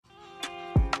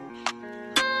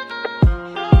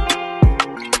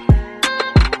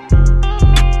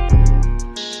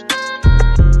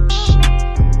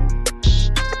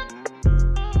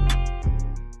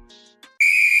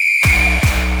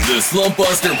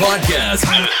Slumpbuster Podcast.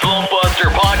 The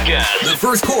Slumpbuster Podcast. The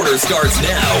first quarter starts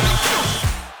now.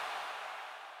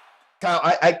 Kyle,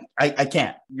 I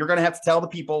can't. You're going to have to tell the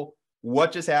people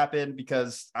what just happened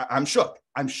because I'm shook.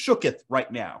 I'm shooketh right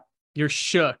now. You're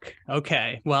shook.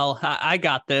 Okay. Well, I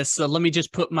got this. So let me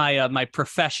just put my my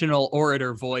professional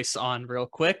orator voice on real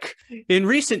quick. In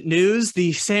recent news,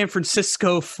 the San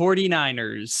Francisco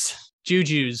 49ers,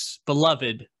 Juju's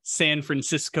beloved San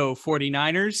Francisco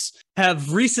 49ers,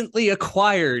 have recently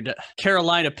acquired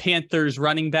Carolina Panthers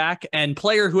running back and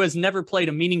player who has never played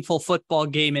a meaningful football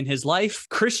game in his life,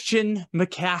 Christian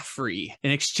McCaffrey.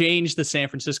 In exchange, the San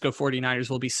Francisco 49ers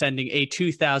will be sending a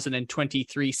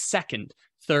 2023 second,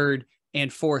 third,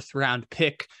 and fourth round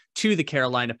pick to the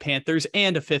Carolina Panthers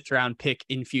and a fifth round pick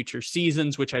in future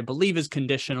seasons, which I believe is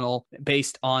conditional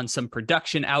based on some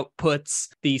production outputs.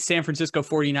 The San Francisco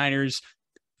 49ers,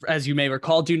 as you may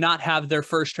recall, do not have their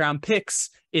first round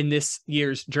picks in this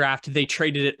year's draft. They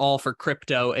traded it all for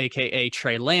crypto, aka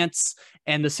Trey Lance,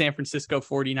 and the San Francisco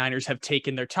 49ers have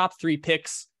taken their top three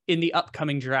picks in the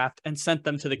upcoming draft and sent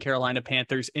them to the Carolina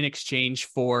Panthers in exchange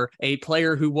for a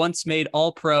player who once made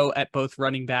All-Pro at both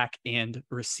running back and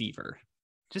receiver.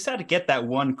 Just had to get that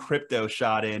one crypto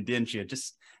shot in, didn't you?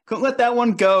 Just couldn't let that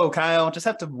one go, Kyle. Just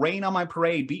have to rain on my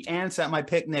parade, be ants at my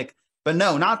picnic. But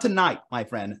no, not tonight, my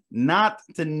friend. Not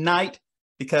tonight,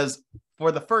 because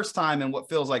for the first time in what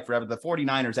feels like forever, the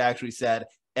 49ers actually said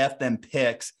F them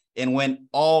picks and went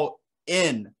all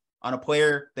in on a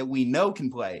player that we know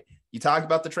can play. You talk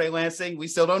about the Trey Lance thing. We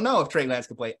still don't know if Trey Lance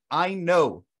can play. I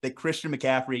know that Christian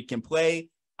McCaffrey can play.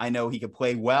 I know he can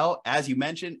play well, as you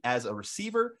mentioned, as a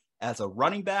receiver, as a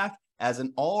running back, as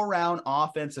an all-around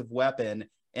offensive weapon.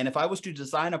 And if I was to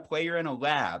design a player in a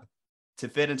lab to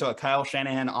fit into a Kyle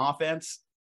Shanahan offense,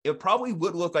 it probably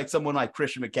would look like someone like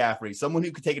Christian McCaffrey, someone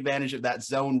who could take advantage of that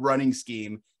zone running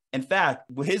scheme. In fact,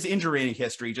 his injury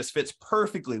history just fits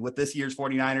perfectly with this year's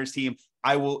 49ers team.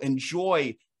 I will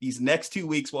enjoy these next 2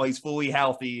 weeks while he's fully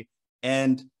healthy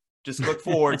and just look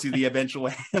forward to the eventual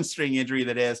hamstring injury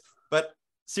that is. But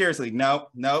seriously, no,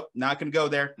 not going to go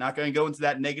there. Not going to go into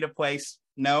that negative place.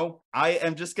 No, I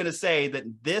am just going to say that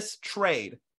this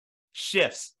trade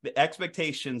shifts the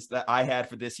expectations that I had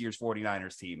for this year's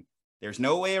 49ers team. There's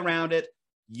no way around it.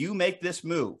 You make this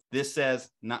move. This says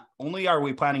not only are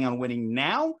we planning on winning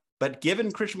now, but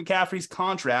given Christian McCaffrey's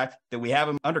contract, that we have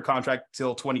him under contract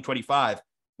till 2025,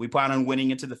 we plan on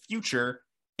winning into the future.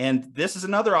 And this is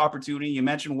another opportunity. You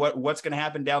mentioned what's going to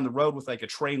happen down the road with like a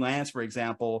Trey Lance, for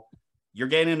example. You're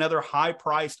getting another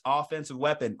high-priced offensive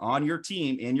weapon on your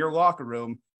team, in your locker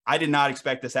room. I did not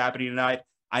expect this happening tonight.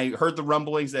 I heard the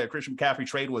rumblings that a Christian McCaffrey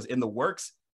trade was in the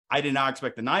works. I did not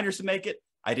expect the Niners to make it.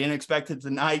 I didn't expect it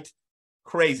tonight.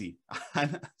 Crazy.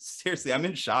 Seriously, I'm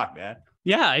in shock, man.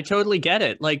 Yeah, I totally get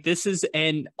it. Like, this is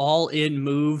an all-in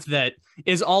move that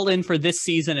is all in for this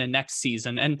season and next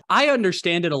season. And I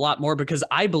understand it a lot more because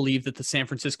I believe that the San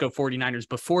Francisco 49ers,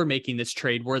 before making this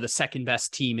trade, were the second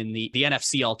best team in the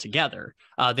NFC altogether.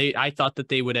 I thought that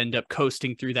they would end up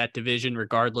coasting through that division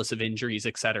regardless of injuries,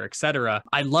 et cetera, et cetera.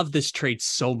 I love this trade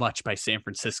so much by San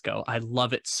Francisco. I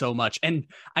love it so much. And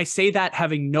I say that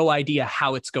having no idea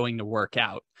how it's going to work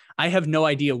out. I have no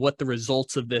idea what the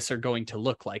results of this are going to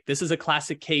look like. This is a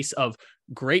classic case of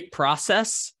great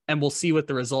process, and we'll see what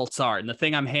the results are. And the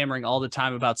thing I'm hammering all the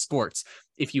time about sports,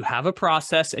 if you have a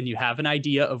process and you have an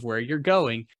idea of where you're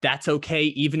going, that's okay,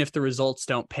 even if the results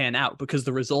don't pan out, because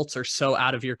the results are so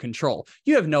out of your control.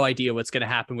 You have no idea what's going to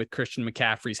happen with Christian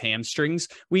McCaffrey's hamstrings.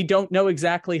 We don't know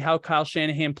exactly how Kyle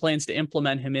Shanahan plans to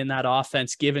implement him in that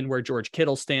offense, given where George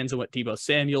Kittle stands and what Deebo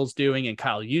Samuel's doing and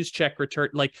Kyle Juszczyk return.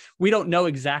 Like, we don't know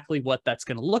exactly what that's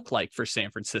going to look like for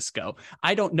San Francisco.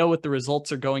 I don't know what the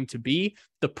results are going to be.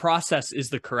 The process is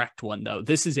the correct one, though.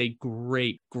 This is a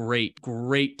great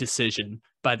decision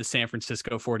by the San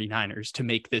Francisco 49ers to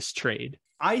make this trade.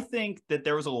 I think that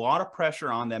there was a lot of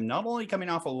pressure on them, not only coming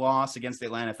off a loss against the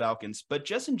Atlanta Falcons, but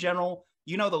just in general.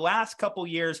 You know, the last couple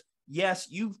years, yes,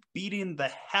 you've beaten the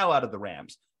hell out of the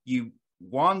Rams. You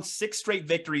won 6 straight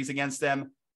victories against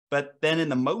them, but then in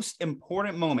the most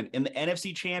important moment in the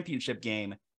NFC Championship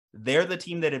game, they're the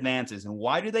team that advances. And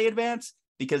why do they advance?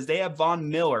 Because they have Von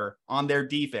Miller on their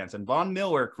defense, and Von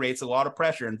Miller creates a lot of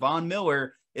pressure, and Von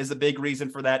Miller is the big reason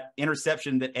for that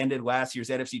interception that ended last year's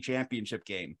NFC Championship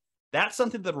game. That's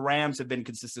something that the Rams have been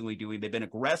consistently doing. They've been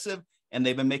aggressive, and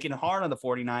they've been making it hard on the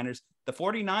 49ers. The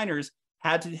 49ers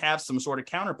had to have some sort of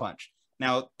counterpunch.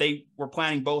 Now, they were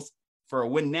planning both for a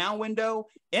win-now window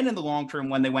and in the long term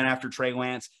when they went after Trey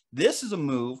Lance. This is a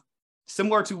move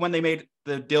similar to when they made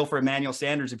the deal for Emmanuel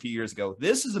Sanders a few years ago.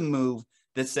 This is a move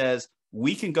that says,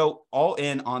 we can go all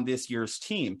in on this year's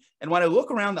team. And when I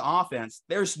look around the offense,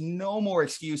 there's no more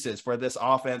excuses for this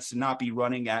offense to not be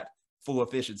running at full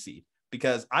efficiency.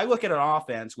 Because I look at an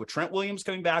offense with Trent Williams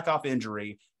coming back off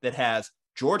injury that has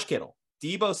George Kittle,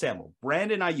 Deebo Samuel,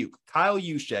 Brandon Ayuk, Kyle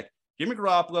Juszczyk, Jimmy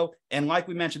Garoppolo, and like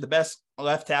we mentioned, the best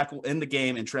left tackle in the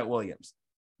game in Trent Williams.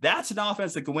 That's an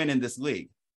offense that can win in this league.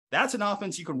 That's an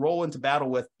offense you can roll into battle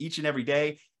with each and every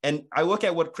day. And I look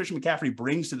at what Christian McCaffrey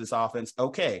brings to this offense.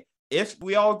 Okay, if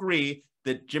we all agree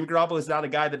that Jimmy Garoppolo is not a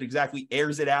guy that exactly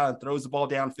airs it out and throws the ball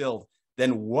downfield,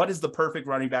 then what is the perfect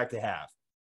running back to have?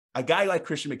 A guy like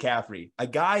Christian McCaffrey, a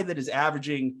guy that is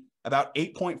averaging about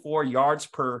 8.4 yards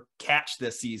per catch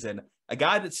this season, a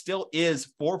guy that still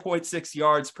is 4.6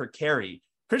 yards per carry.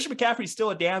 Christian McCaffrey is still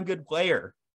a damn good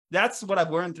player. That's what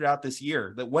I've learned throughout this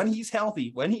year, that when he's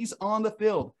healthy, when he's on the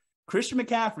field, Christian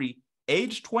McCaffrey,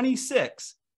 age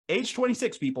 26,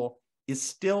 people, is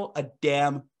still a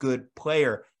damn good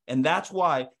player. And that's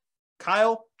why,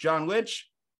 Kyle, John Lynch,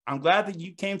 I'm glad that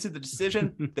you came to the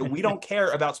decision that we don't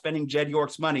care about spending Jed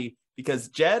York's money, because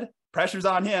Jed, pressure's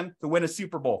on him to win a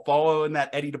Super Bowl, following that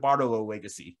Eddie DeBartolo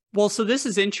legacy. Well, so this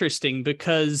is interesting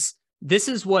because this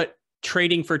is what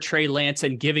trading for Trey Lance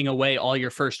and giving away all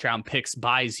your first round picks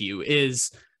buys you,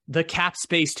 is the cap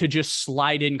space to just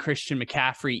slide in Christian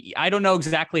McCaffrey. I don't know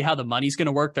exactly how the money's going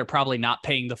to work. They're probably not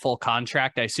paying the full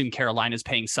contract. I assume Carolina's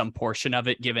paying some portion of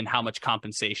it, given how much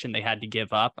compensation they had to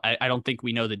give up. I don't think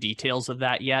we know the details of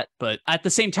that yet, but at the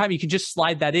same time, you can just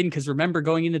slide that in, because remember,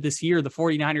 going into this year, the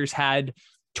 49ers had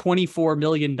 $24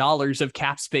 million of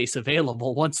cap space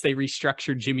available once they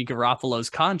restructured Jimmy Garoppolo's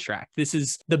contract. This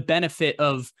is the benefit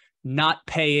of not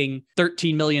paying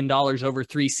 $13 million over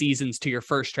 3 seasons to your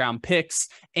first round picks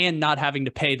and not having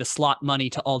to pay the slot money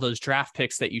to all those draft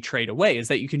picks that you trade away, is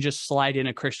that you can just slide in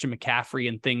a Christian McCaffrey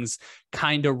and things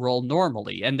kind of roll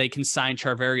normally, and they can sign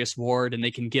Charvarius Ward and they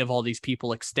can give all these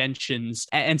people extensions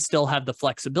and still have the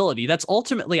flexibility. That's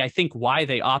ultimately, I think, why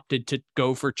they opted to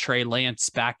go for Trey Lance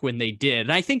back when they did.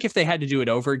 And I think if they had to do it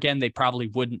over again, they probably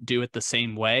wouldn't do it the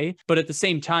same way. But at the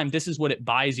same time, this is what it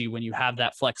buys you when you have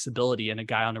that flexibility in a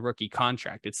guy on a rookie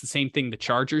contract. It's the same thing the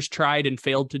Chargers tried and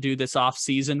failed to do this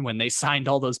offseason when they signed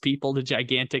all those people to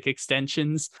gigantic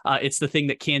extensions. It's the thing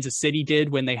that Kansas City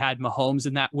did when they had Mahomes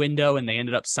in that window and they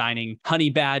ended up signing Honey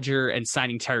Badger and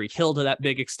signing Tyreek Hill to that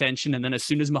big extension. And then as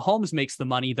soon as Mahomes makes the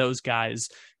money, those guys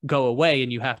go away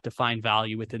and you have to find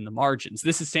value within the margins.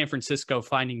 This is San Francisco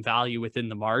finding value within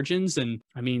the margins. And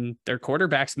I mean, their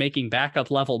quarterback's making backup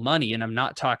level money. And I'm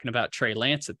not talking about Trey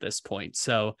Lance at this point.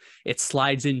 So it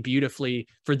slides in beautifully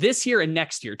for this year and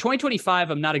next year.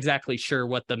 2025, I'm not exactly sure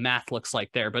what the math looks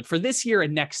like there, but for this year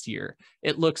and next year,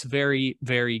 it looks very,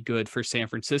 very good for San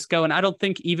Francisco. And I don't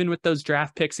think even with those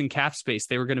draft picks and cap space,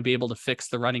 they were going to be able to fix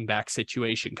the running back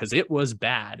situation, because it was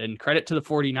bad. And credit to the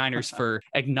 49ers for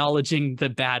acknowledging the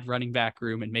bad running back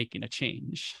room and making a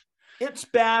change. It's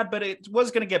bad, but it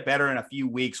was going to get better in a few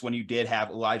weeks when you did have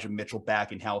Elijah Mitchell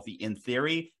back and healthy in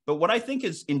theory. But what I think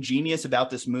is ingenious about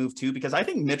this move too, because I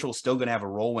think Mitchell's still going to have a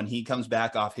role when he comes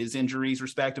back off his injuries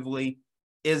respectively,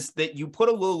 is that you put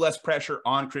a little less pressure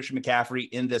on Christian McCaffrey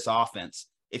in this offense.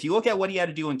 If you look at what he had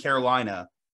to do in Carolina,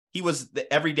 he was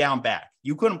the every down back.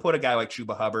 You couldn't put a guy like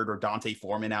Chuba Hubbard or Dante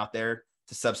Foreman out there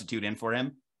to substitute in for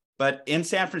him. But in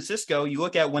San Francisco, you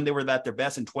look at when they were at their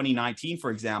best in 2019,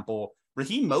 for example,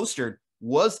 Raheem Mostert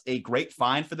was a great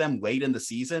find for them late in the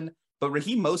season, but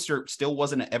Raheem Mostert still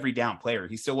wasn't an every down player.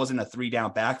 He still wasn't a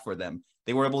 3-down back for them.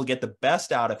 They were able to get the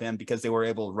best out of him because they were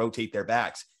able to rotate their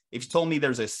backs. If you told me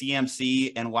there's a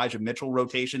CMC and Elijah Mitchell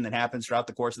rotation that happens throughout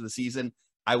the course of the season,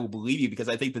 I will believe you, because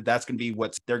I think that that's going to be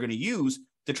what they're going to use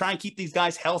to try and keep these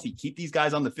guys healthy, keep these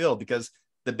guys on the field, because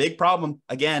the big problem,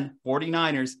 again,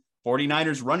 49ers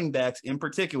running backs in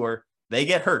particular, they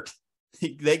get hurt.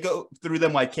 They go through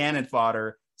them like cannon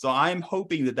fodder. So I'm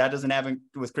hoping that doesn't happen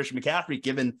with Christian McCaffrey,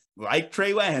 given, like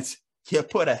Trey Lance, you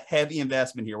put a heavy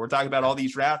investment here. We're talking about all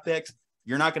these draft picks.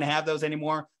 You're not going to have those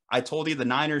anymore. I told you the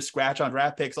Niners scratch on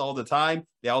draft picks all the time.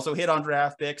 They also hit on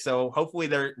draft picks. So hopefully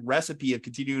their recipe of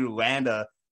continuing to land a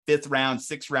 5th round,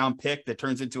 6th round pick that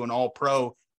turns into an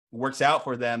all-pro works out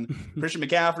for them. Christian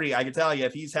McCaffrey, I can tell you,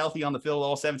 if he's healthy on the field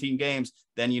all 17 games,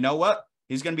 then you know what?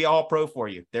 He's going to be all pro for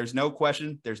you. There's no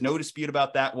question. There's no dispute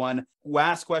about that one.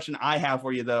 Last question I have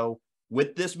for you, though,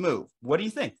 with this move, what do you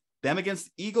think? Them against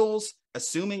the Eagles,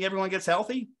 assuming everyone gets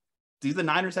healthy? Do the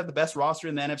Niners have the best roster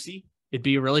in the NFC? It'd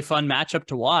be a really fun matchup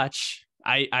to watch.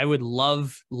 I would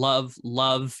love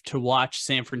to watch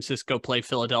San Francisco play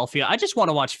Philadelphia. I just want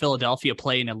to watch Philadelphia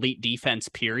play an elite defense,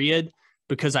 period.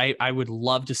 because I would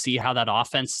love to see how that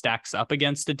offense stacks up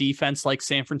against a defense like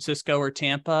San Francisco or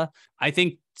Tampa. I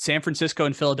think San Francisco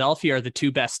and Philadelphia are the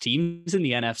two best teams in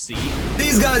the NFC.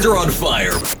 These guys are on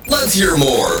fire. Let's hear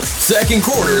more. Second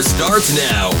quarter starts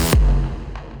now.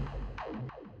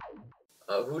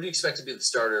 Who do you expect to be the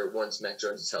starter once Mac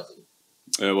Jones is healthy?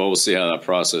 Well, we'll see how that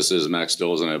process is. Mac still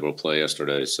wasn't able to play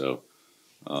yesterday, so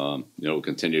we'll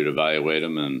continue to evaluate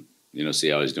him and see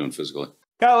how he's doing physically.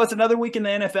 Kyle, it's another week in the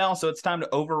NFL, so it's time to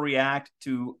overreact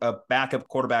to a backup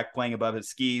quarterback playing above his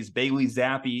skis. Bailey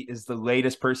Zappe is the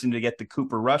latest person to get the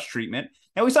Cooper Rush treatment.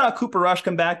 And we saw Cooper Rush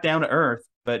come back down to earth,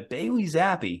 but Bailey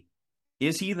Zappe,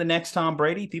 is he the next Tom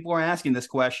Brady? People are asking this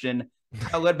question.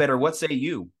 Kyle Ledbetter, what say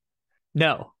you?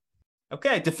 No.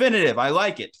 Okay, definitive. I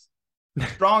like it.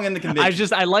 Strong in the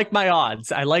conviction. I like my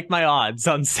odds. I like my odds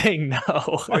on saying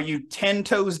no. Are you 10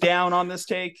 toes down on this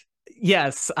take?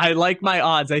 Yes, I like my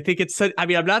odds. I think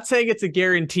I'm not saying it's a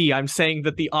guarantee. I'm saying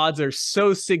that the odds are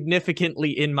so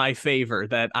significantly in my favor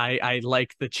that I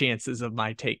like the chances of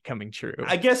my take coming true.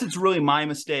 I guess it's really my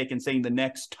mistake in saying the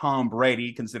next Tom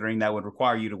Brady, considering that would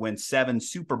require you to win 7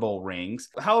 Super Bowl rings.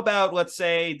 How about, let's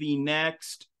say, the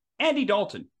next Andy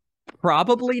Dalton?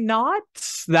 Probably not.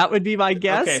 That would be my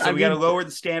guess. Okay, so we got to lower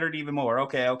the standard even more.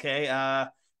 Okay.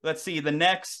 Let's see. The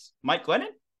next Mike Glennon?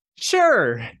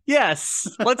 Sure. Yes.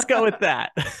 Let's go with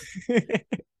that.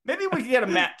 Maybe we could get a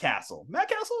Matt Castle. Matt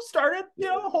Castle started,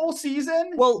 a whole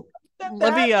season. Well,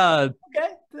 let me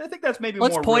okay. I think that's maybe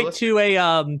let's more point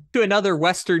realistic. to another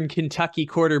Western Kentucky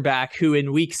quarterback who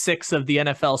in week 6 of the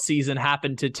NFL season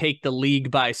happened to take the league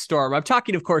by storm. I'm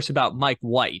talking, of course, about Mike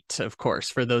White, of course,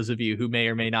 for those of you who may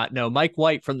or may not know. Mike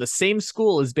White from the same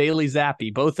school as Bailey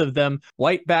Zappe, both of them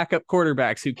white backup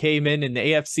quarterbacks who came in the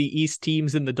AFC East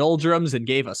teams in the doldrums and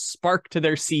gave a spark to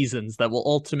their seasons that will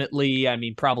ultimately,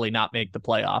 probably not make the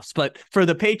playoffs. But for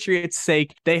the Patriots'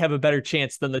 sake, they have a better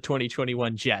chance than the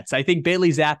 2021 Jets. I think Bailey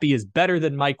Zappe is better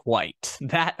than Mike White.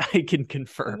 That I can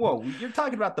confirm. Whoa, you're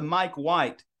talking about the Mike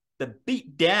White, the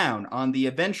beat down on the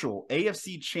eventual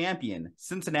AFC champion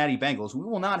Cincinnati Bengals. We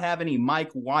will not have any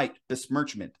Mike White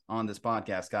besmirchment on this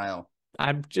podcast, Kyle.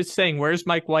 I'm just saying, where's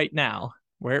Mike White now?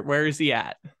 Where is he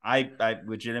at? I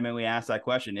legitimately asked that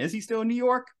question. Is he still in New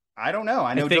York? I don't know.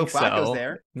 I know Joe Flacco's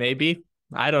there. Maybe.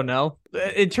 I don't know.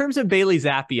 In terms of Bailey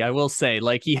Zappe, I will say,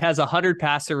 he has 100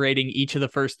 passer rating each of the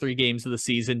first 3 games of the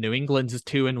season. New England's is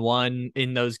 2-1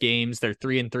 in those games. They're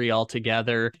 3-3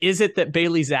 altogether. Is it that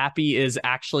Bailey Zappe is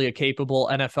actually a capable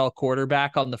NFL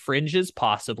quarterback on the fringes?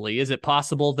 Possibly. Is it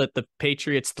possible that the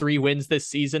Patriots' 3 wins this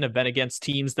season have been against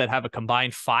teams that have a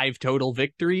combined 5 total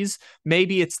victories?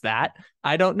 Maybe it's that.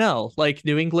 I don't know.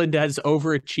 New England has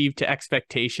overachieved to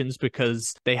expectations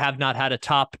because they have not had a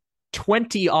top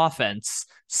 20 offense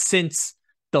since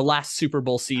the last Super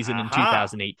Bowl season in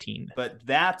 2018. But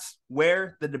that's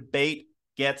where the debate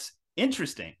gets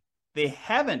interesting. They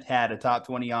haven't had a top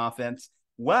 20 offense.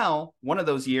 Well, one of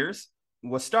those years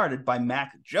was started by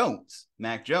Mac Jones.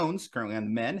 Mac Jones, currently on the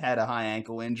men, had a high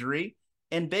ankle injury.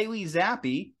 And Bailey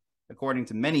Zappe, according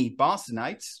to many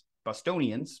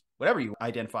Bostonians, whatever you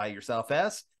identify yourself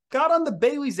as, got on the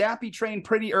Bailey Zappe train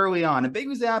pretty early on. And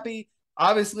Bailey Zappe,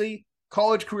 obviously,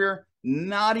 college career,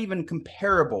 not even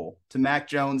comparable to Mac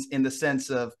Jones in the sense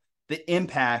of the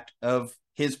impact of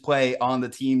his play on the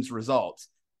team's results.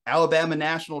 Alabama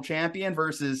national champion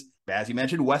versus, as you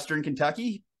mentioned, Western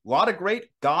Kentucky. A lot of great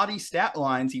gaudy stat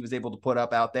lines he was able to put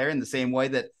up out there in the same way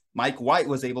that Mike White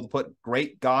was able to put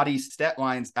great gaudy stat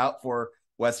lines out for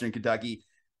Western Kentucky,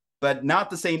 but not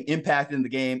the same impact in the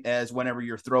game as whenever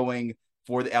you're throwing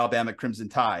for the Alabama Crimson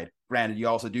Tide. Granted, you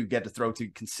also do get to throw to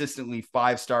consistently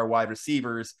 5-star wide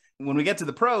receivers. When we get to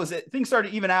the pros, things start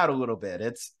to even out a little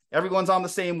bit. Everyone's on the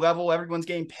same level. Everyone's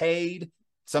getting paid.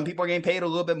 Some people are getting paid a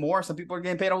little bit more. Some people are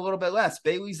getting paid a little bit less.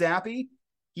 Bailey Zappe,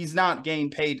 he's not getting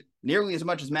paid nearly as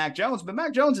much as Mac Jones, but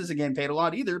Mac Jones isn't getting paid a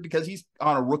lot either because he's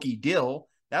on a rookie deal.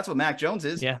 That's what Mac Jones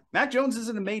is. Yeah. Mac Jones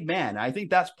isn't a made man. I think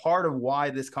that's part of why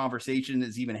this conversation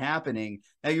is even happening.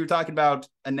 Now, you were talking about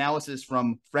analysis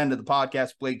from friend of the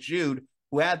podcast, Blake Jude,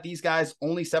 who had these guys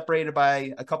only separated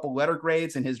by a couple letter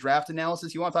grades in his draft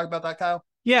analysis. You want to talk about that, Kyle?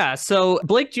 Yeah, so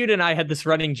Blake Jude and I had this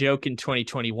running joke in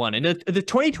 2021, and the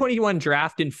 2021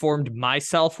 draft informed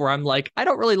myself where I'm like, I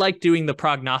don't really like doing the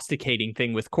prognosticating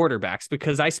thing with quarterbacks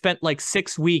because I spent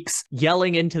 6 weeks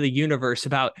yelling into the universe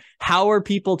about how are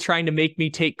people trying to make me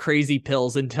take crazy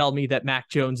pills and tell me that Mac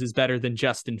Jones is better than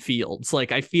Justin Fields.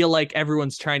 I feel like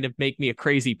everyone's trying to make me a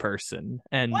crazy person.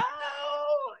 And well,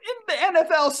 in the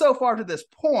NFL so far to this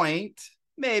point,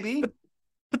 maybe.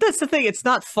 But that's the thing. It's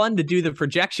not fun to do the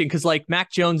projection because, like,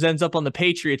 Mac Jones ends up on the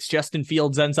Patriots, Justin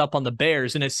Fields ends up on the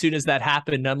Bears. And as soon as that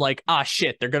happened, I'm like,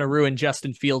 shit, they're going to ruin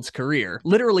Justin Fields' career.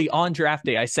 Literally on draft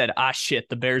day, I said, shit,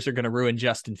 the Bears are going to ruin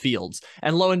Justin Fields.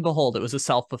 And lo and behold, it was a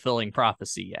self-fulfilling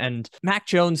prophecy. And Mac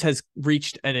Jones has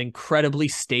reached an incredibly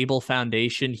stable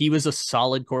foundation. He was a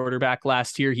solid quarterback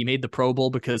last year. He made the Pro Bowl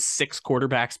because 6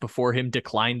 quarterbacks before him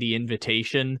declined the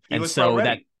invitation.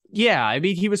 Yeah, I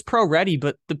mean, he was pro ready,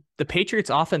 but the Patriots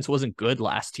offense wasn't good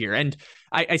last year. And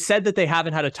I said that they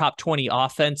haven't had a top 20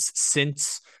 offense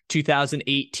since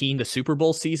 2018, the Super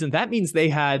Bowl season. That means they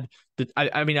had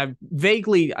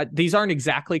these aren't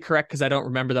exactly correct because I don't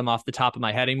remember them off the top of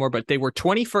my head anymore, but they were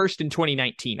 21st in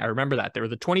 2019. I remember that. They were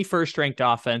the 21st ranked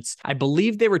offense. I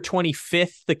believe they were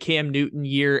 25th the Cam Newton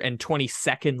year and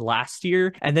 22nd last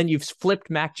year. And then you've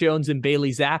flipped Mac Jones and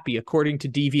Bailey Zappe. According to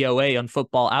DVOA on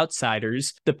Football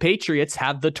Outsiders, the Patriots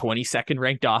have the 22nd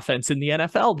ranked offense in the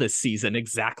NFL this season,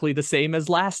 exactly the same as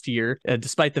last year,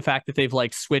 despite the fact that they've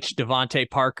like switched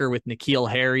Devontae Parker with N'Keal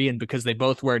Harry. And because they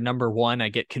both wear number 1, I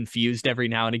get confused every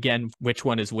now and again which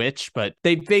one is which, but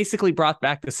they basically brought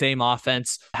back the same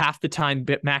offense. Half the time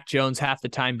Mac Jones, half the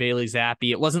time Bailey Zappe.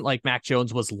 It wasn't like Mac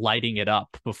Jones was lighting it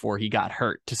up before he got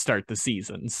hurt to start the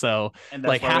season. So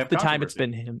like half the time it's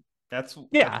been him. That's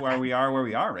why we are where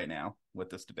we are right now with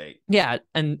this debate. Yeah,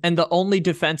 and the only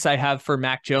defense I have for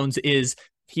Mac Jones is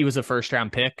he was a first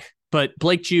round pick. But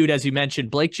Blake Jude, as you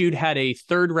mentioned, Blake Jude had a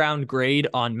 3rd round grade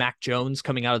on Mac Jones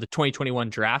coming out of the 2021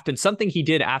 draft. And something he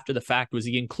did after the fact was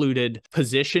he included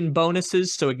position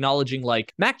bonuses. So acknowledging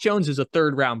like Mac Jones is a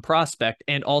 3rd round prospect,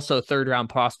 and also 3rd round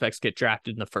prospects get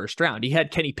drafted in the 1st round. He had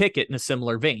Kenny Pickett in a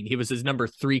similar vein. He was his number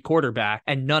 3 quarterback,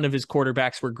 and none of his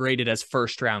quarterbacks were graded as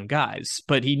 1st round guys.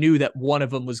 But he knew that one of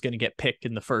them was going to get picked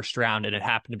in the 1st round, and it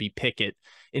happened to be Pickett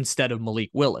instead of Malik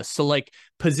Willis. So like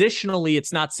positionally,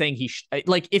 it's not saying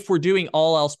like if we're doing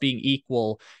all else being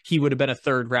equal, he would have been a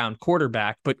 3rd round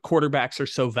quarterback, but quarterbacks are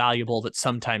so valuable that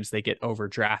sometimes they get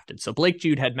overdrafted. So Blake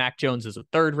Jude had Mac Jones as a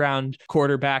 3rd round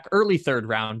quarterback, early 3rd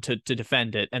round to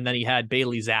defend it. And then he had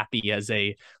Bailey Zappe as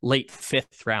a late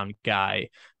 5th round guy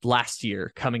last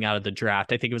year coming out of the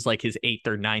draft. I think it was like his 8th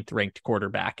or 9th ranked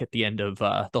quarterback at the end of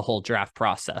the whole draft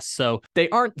process. So they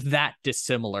aren't that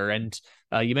dissimilar. And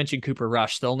you mentioned Cooper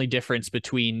Rush. The only difference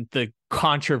between the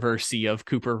controversy of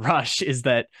Cooper Rush is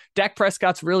that Dak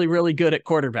Prescott's really, really good at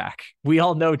quarterback. We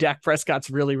all know Dak Prescott's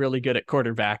really, really good at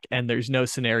quarterback, and there's no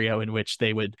scenario in which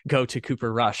they would go to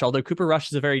Cooper Rush. Although Cooper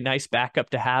Rush is a very nice backup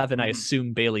to have, and I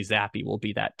assume Bailey Zappe will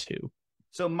be that too.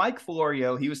 So Mike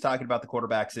Florio, he was talking about the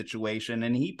quarterback situation,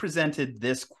 and he presented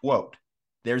this quote.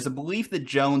 There's a belief that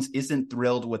Jones isn't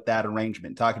thrilled with that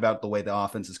arrangement, talking about the way the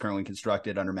offense is currently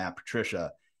constructed under Matt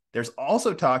Patricia. There's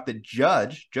also talk that Joe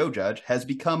Judge, has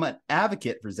become an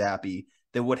advocate for Zappe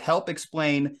that would help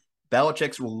explain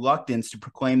Belichick's reluctance to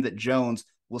proclaim that Jones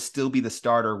will still be the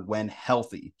starter when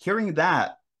healthy. Hearing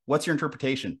that, what's your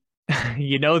interpretation?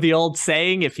 You know the old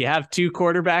saying, if you have 2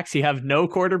 quarterbacks, you have no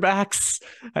quarterbacks.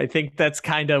 I think that's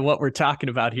kind of what we're talking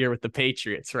about here with the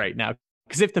Patriots right now.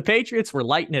 Because if the Patriots were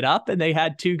lighting it up and they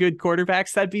had 2 good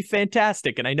quarterbacks, that'd be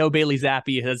fantastic. And I know Bailey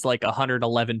Zappe has like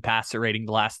 111 passer rating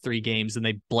the last 3 games, and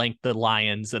they blanked the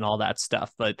Lions and all that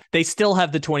stuff. But they still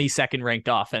have the 22nd ranked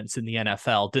offense in the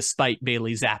NFL, despite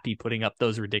Bailey Zappe putting up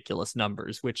those ridiculous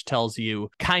numbers, which tells you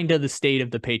kind of the state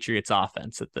of the Patriots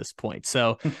offense at this point.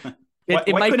 So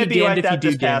it might be damned if you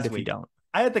do, damned if you don't.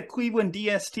 I had the Cleveland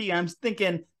DST. I'm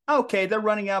thinking, okay, they're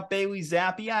running out Bailey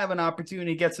Zappe. I have an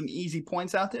opportunity to get some easy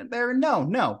points out there.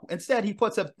 No. Instead, he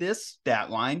puts up this stat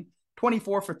line,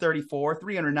 24 for 34,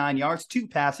 309 yards, 2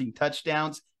 passing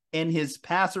touchdowns, and his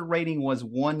passer rating was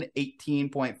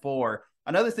 118.4.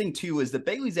 Another thing, too, is that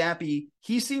Bailey Zappe,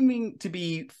 he's seeming to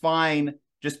be fine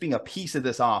just being a piece of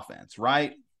this offense,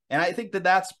 right? And I think that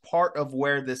that's part of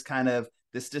where this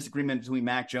disagreement between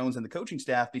Mac Jones and the coaching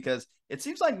staff, because it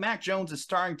seems like Mac Jones is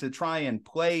starting to try and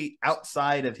play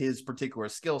outside of his particular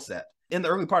skill set. In the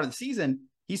early part of the season,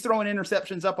 he's throwing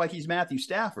interceptions up like he's Matthew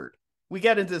Stafford. We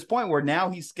get into this point where now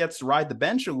he gets to ride the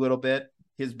bench a little bit.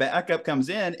 His backup comes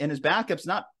in, and his backup's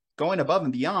not going above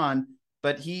and beyond,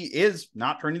 but he is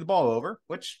not turning the ball over,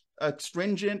 which a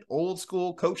stringent, old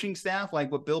school coaching staff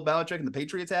like what Bill Belichick and the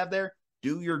Patriots have there,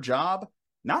 do your job.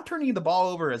 Not turning the ball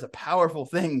over is a powerful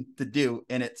thing to do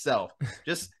in itself.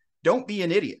 Just don't be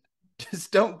an idiot.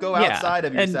 Just don't go outside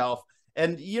of yourself.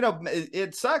 And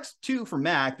it sucks too for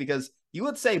Mac, because you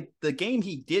would say the game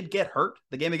he did get hurt,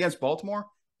 the game against Baltimore,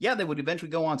 yeah, they would eventually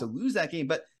go on to lose that game.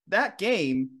 But that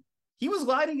game, he was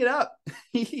lighting it up.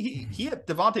 He hit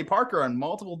Devontae Parker on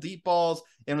multiple deep balls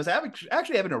and was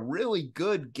actually having a really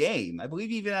good game. I believe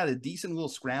he even had a decent little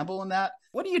scramble in that.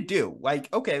 What do you do? Like,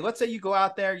 okay, let's say you go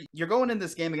out there, you're going in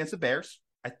this game against the Bears.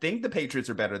 I think the Patriots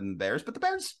are better than the Bears, but the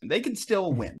Bears, they can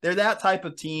still win. They're that type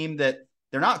of team that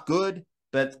they're not good,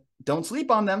 but don't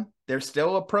sleep on them. They're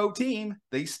still a pro team.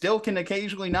 They still can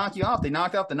occasionally knock you off. They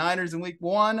knocked out the Niners in week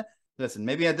 1. Listen,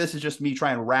 maybe this is just me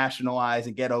trying to rationalize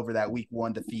and get over that week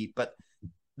 1 defeat, but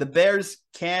the Bears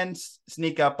can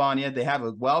sneak up on you. They have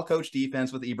a well-coached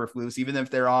defense with Eberflus, even if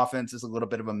their offense is a little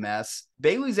bit of a mess.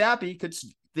 Bailey Zappe could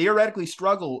theoretically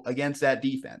struggle against that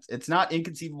defense. It's not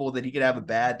inconceivable that he could have a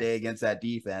bad day against that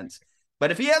defense.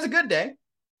 But if he has a good day,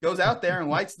 goes out there and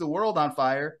lights the world on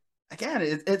fire, again,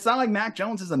 it's not like Mac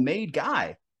Jones is a made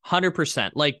guy.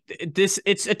 100%. Like this,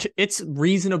 it's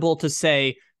reasonable to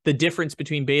say the difference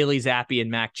between Bailey Zappe and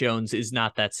Mac Jones is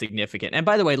not that significant. And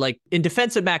by the way, like in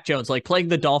defense of Mac Jones, like playing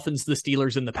the Dolphins, the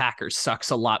Steelers, and the Packers sucks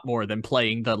a lot more than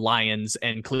playing the Lions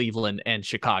and Cleveland and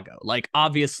Chicago. Like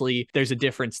obviously there's a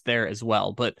difference there as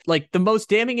well. But like the most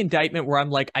damning indictment where I'm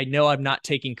like, I know I'm not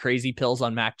taking crazy pills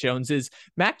on Mac Jones is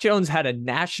Mac Jones had a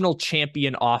national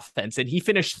champion offense and he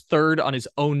finished 3rd on his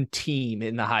own team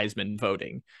in the Heisman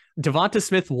voting. Devonta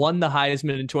Smith won the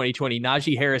Heisman in 2020.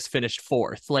 Najee Harris finished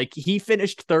 4th. Like he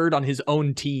finished 3rd on his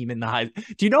own team in the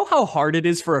Heisman. Do you know how hard it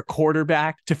is for a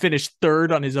quarterback to finish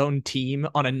 3rd on his own team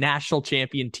on a national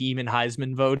champion team in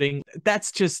Heisman voting?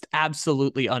 That's just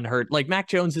absolutely unheard. Like Mac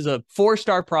Jones is a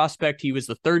 4-star prospect. He was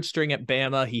the 3rd string at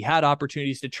Bama. He had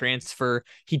opportunities to transfer.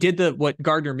 He did what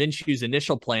Gardner Minshew's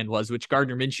initial plan was, which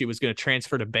Gardner Minshew was going to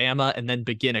transfer to Bama and then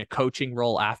begin a coaching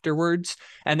role afterwards.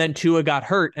 And then Tua got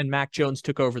hurt and Mac Jones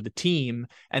took over the team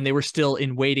and they were still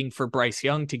in waiting for Bryce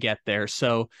Young to get there.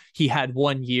 So he had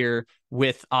 1 year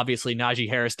with obviously Najee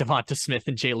Harris, Devonta Smith,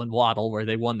 and Jalen Waddle, where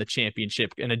they won the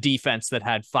championship in a defense that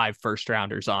had 5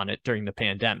 first-rounders on it during the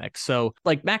pandemic. So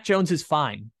like Mac Jones is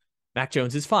fine. Mac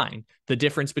Jones is fine. The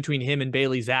difference between him and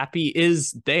Bailey Zappe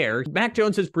is there. Mac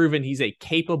Jones has proven he's a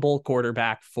capable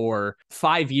quarterback for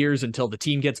 5 years until the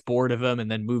team gets bored of him and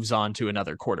then moves on to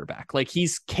another quarterback. Like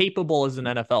he's capable as an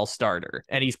NFL starter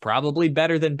and he's probably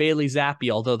better than Bailey Zappe.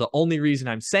 Although the only reason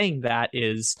I'm saying that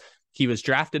is he was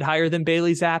drafted higher than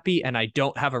Bailey Zappe and I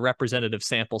don't have a representative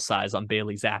sample size on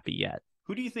Bailey Zappe yet.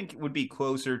 Who do you think would be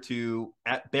closer to,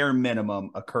 at bare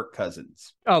minimum, a Kirk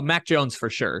Cousins? Oh, Mac Jones for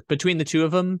sure, between the two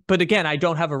of them. But again, I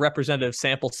don't have a representative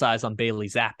sample size on Bailey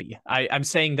Zappe. I'm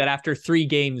saying that after 3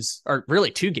 games, or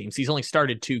really 2 games, he's only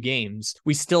started 2 games,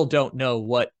 we still don't know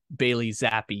what Bailey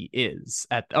Zappe is.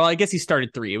 I guess he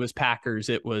started 3. It was Packers,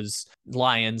 it was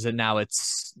Lions, and now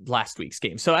it's last week's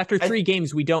game. So after 3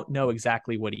 games, we don't know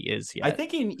exactly what he is yet. I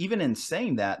think even in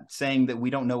saying that we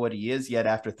don't know what he is yet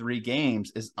after 3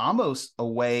 games is almost a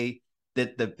way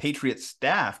that the Patriots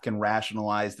staff can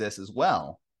rationalize this as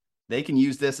well. They can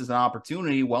use this as an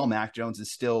opportunity while Mac Jones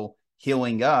is still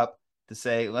healing up to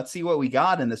say, let's see what we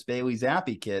got in this Bailey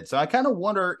Zappe kid. So I kind of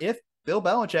wonder if Bill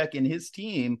Belichick and his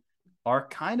team are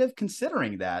kind of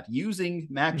considering that, using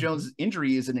Mac Jones'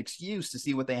 injury as an excuse to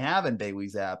see what they have in Bailey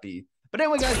Zappe. But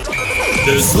anyway, guys, the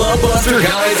Slumpbuster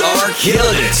guys are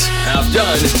killing it. Half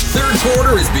done. 3rd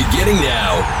quarter is beginning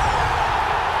now.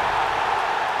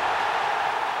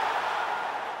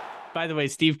 By the way,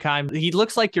 Steve Keim, he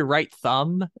looks like your right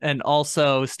thumb, and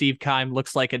also Steve Keim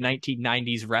looks like a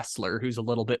 1990s wrestler who's a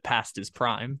little bit past his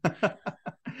prime.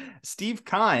 Steve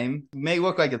Keim may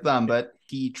look like a thumb, but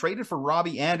he traded for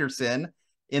Robbie Anderson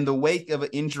in the wake of an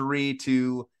injury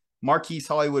to Marquise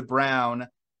Hollywood Brown,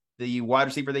 the wide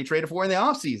receiver they traded for in the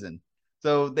offseason.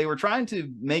 So they were trying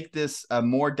to make this a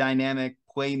more dynamic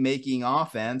playmaking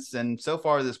offense, and so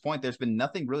far at this point, there's been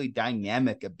nothing really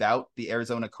dynamic about the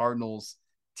Arizona Cardinals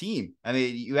team. I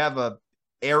mean, you have a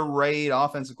air raid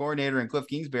offensive coordinator in Cliff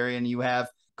Kingsbury, and you have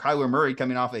Kyler Murray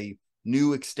coming off a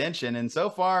new extension. And so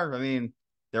far, I mean,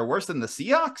 they're worse than the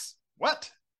Seahawks.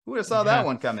 What? Who would have saw that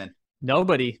one coming?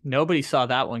 Nobody saw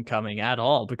that one coming at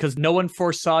all, because no one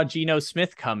foresaw Geno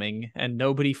Smith coming, and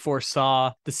nobody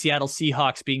foresaw the Seattle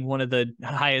Seahawks being one of the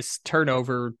highest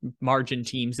turnover margin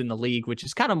teams in the league, which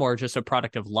is kind of more just a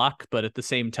product of luck. But at the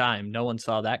same time, no one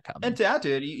saw that coming. And to add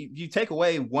to it, you take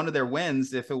away one of their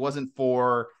wins if it wasn't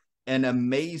for an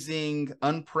amazing,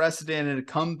 unprecedented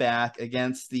comeback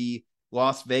against the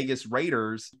Las Vegas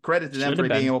Raiders. Credit to them for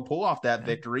being able to pull off that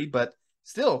victory, but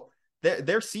still,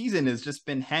 their season has just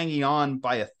been hanging on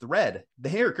by a thread.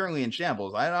 They are currently in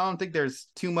shambles. I don't think there's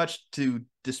too much to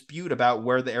dispute about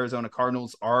where the Arizona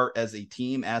Cardinals are as a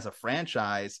team, as a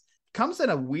franchise. It comes in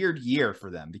a weird year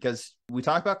for them because we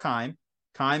talk about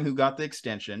Keim who got the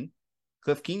extension,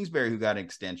 Cliff Kingsbury who got an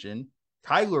extension,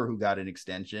 Kyler who got an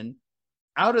extension,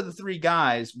 out of the three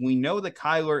guys, we know that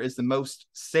Kyler is the most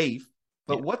safe,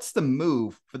 but what's the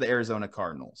move for the Arizona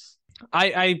Cardinals?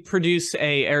 I produce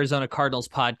a Arizona Cardinals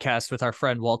podcast with our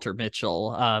friend Walter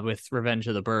Mitchell with Revenge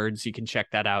of the Birds. You can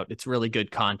check that out. It's really good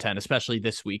content, especially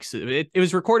this week's. It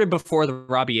was recorded before the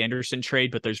Robbie Anderson trade,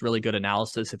 but there's really good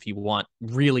analysis if you want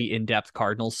really in-depth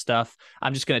Cardinals stuff.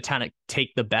 I'm just going to kind of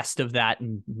take the best of that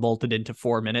and mold it into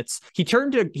 4 minutes. He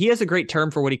has a great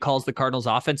term for what he calls the Cardinals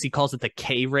offense. He calls it the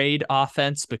K-Raid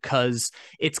offense because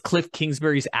it's Cliff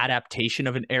Kingsbury's adaptation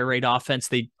of an air raid offense.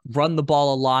 They run the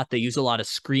ball a lot. They use a lot of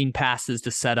screen passes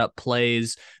to set up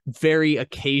plays. Very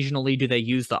occasionally do they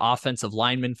use the offensive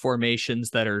lineman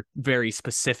formations that are very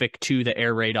specific to the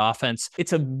air raid offense.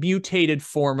 It's a mutated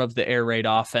form of the air raid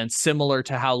offense, similar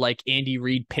to how like Andy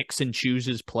Reid picks and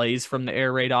chooses plays from the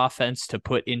air raid offense to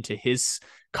put into his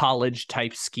college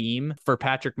type scheme for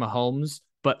Patrick Mahomes,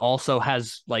 but also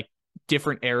has like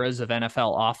different eras of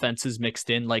NFL offenses mixed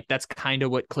in. Like that's kind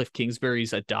of what Cliff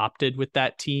Kingsbury's adopted with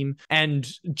that team. And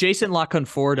Jason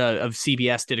LaConforta of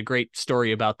CBS did a great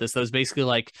story about this. That was basically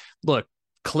like, look,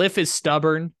 Cliff is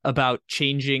stubborn about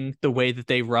changing the way that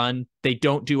they run. They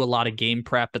don't do a lot of game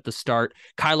prep at the start.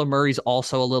 Kyler Murray's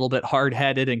also a little bit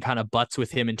hard-headed and kind of butts with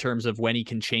him in terms of when he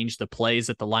can change the plays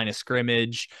at the line of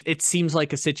scrimmage. It seems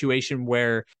like a situation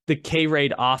where the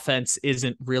K-Raid offense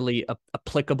isn't really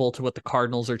applicable to what the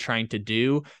Cardinals are trying to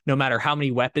do, no matter how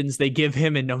many weapons they give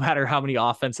him and no matter how many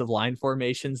offensive line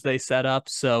formations they set up.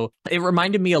 So it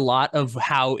reminded me a lot of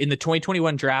how in the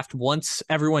 2021 draft, once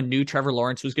everyone knew Trevor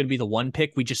Lawrence was going to be the one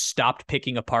pick, we just stopped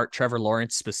picking apart Trevor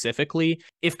Lawrence specifically.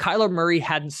 If Kyler Murray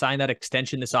hadn't signed that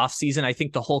extension this offseason, I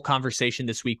think the whole conversation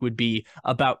this week would be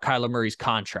about Kyler Murray's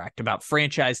contract, about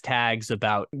franchise tags,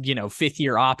 about,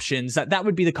 fifth-year options. That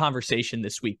would be the conversation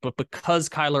this week. But because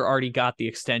Kyler already got the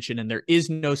extension and there is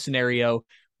no scenario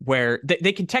where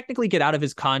they can technically get out of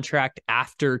his contract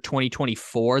after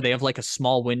 2024. They have like a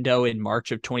small window in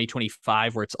March of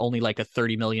 2025 where it's only like a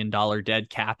 $30 million dead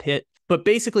cap hit. But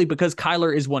basically, because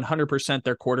Kyler is 100%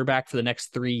 their quarterback for the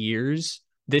next 3 years,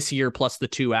 this year plus the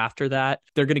 2 after that,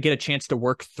 they're going to get a chance to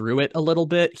work through it a little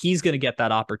bit. He's going to get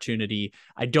that opportunity.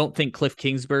 I don't think Cliff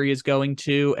Kingsbury is going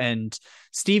to. And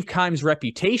Steve Keim's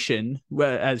reputation,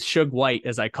 as Suge White,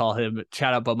 as I call him,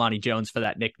 shout out Bomani Jones for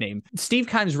that nickname. Steve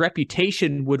Keim's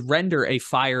reputation would render a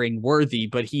firing worthy,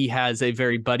 but he has a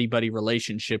very buddy-buddy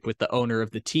relationship with the owner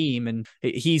of the team, and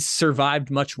he's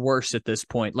survived much worse at this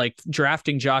point. Like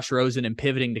drafting Josh Rosen and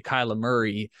pivoting to Kyler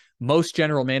Murray, most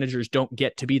general managers don't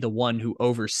get to be the one who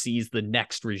oversees the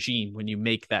next regime when you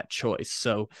make that choice.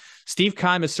 So Steve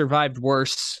Keim has survived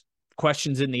worse.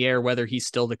 Questions in the air whether he's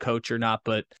still the coach or not,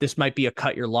 but this might be a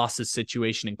cut your losses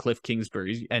situation in Cliff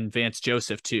Kingsbury and Vance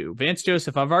Joseph too. Vance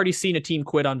Joseph, I've already seen a team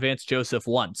quit on Vance Joseph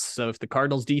once, so if the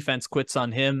Cardinals defense quits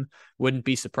on him, wouldn't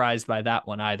be surprised by that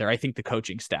one either. I think the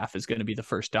coaching staff is going to be the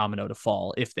first domino to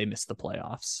fall if they miss the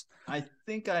playoffs. I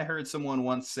think I heard someone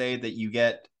once say that you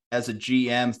get, as a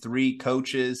GM, 3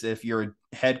 coaches. If you're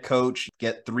a head coach,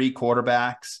 get 3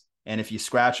 quarterbacks, and if you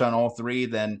scratch on all 3,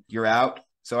 then you're out.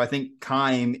 So I think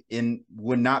Keim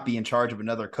would not be in charge of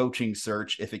another coaching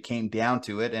search if it came down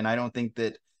to it. And I don't think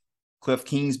that Cliff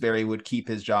Kingsbury would keep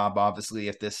his job, obviously,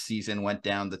 if this season went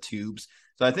down the tubes.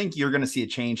 So I think you're going to see a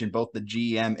change in both the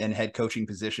GM and head coaching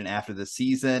position after the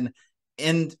season.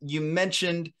 And you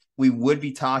mentioned we would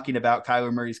be talking about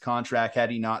Kyler Murray's contract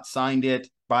had he not signed it.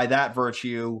 By that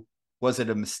virtue, was it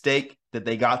a mistake that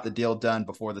they got the deal done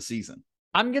before the season?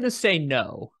 I'm going to say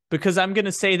no, because I'm going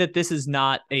to say that this is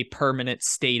not a permanent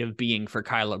state of being for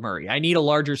Kyler Murray. I need a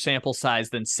larger sample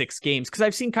size than 6 games because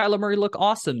I've seen Kyler Murray look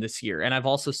awesome this year, and I've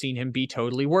also seen him be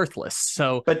totally worthless.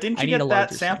 So, but didn't you get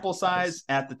that sample size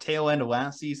at the tail end of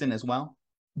last season as well?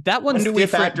 That one's when do we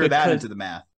factor that into the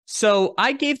math? So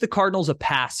I gave the Cardinals a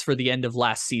pass for the end of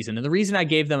last season. And the reason I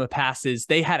gave them a pass is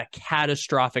they had a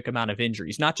catastrophic amount of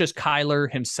injuries, not just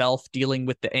Kyler himself dealing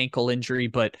with the ankle injury,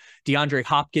 but DeAndre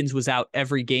Hopkins was out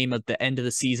every game at the end of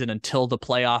the season until the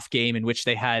playoff game in which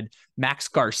they had Max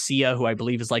Garcia, who I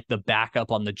believe is like the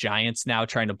backup on the Giants now,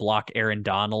 trying to block Aaron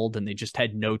Donald, and they just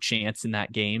had no chance in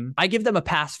that game. I give them a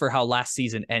pass for how last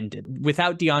season ended.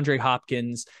 Without DeAndre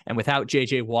Hopkins and without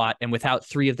JJ Watt and without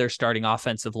 3 of their starting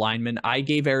offensive linemen, I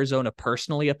gave Arizona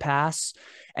personally a pass.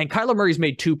 And Kyler Murray's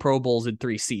made 2 Pro Bowls in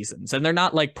 3 seasons. And they're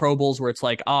not like Pro Bowls where it's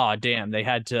like, damn, they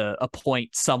had to appoint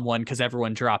someone because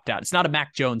everyone dropped out. It's not a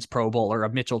Mac Jones Pro Bowl or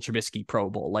a Mitchell Trubisky Pro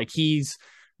Bowl. Like, he's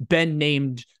been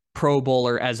named Pro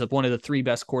Bowler as one of the 3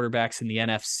 best quarterbacks in the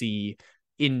NFC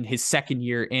in his second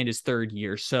year and his third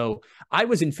year. So I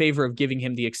was in favor of giving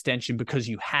him the extension because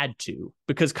you had to,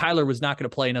 because Kyler was not going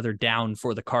to play another down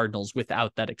for the Cardinals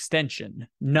without that extension,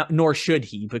 nor should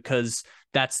he, because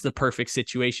that's the perfect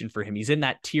situation for him. He's in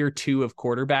that tier 2 of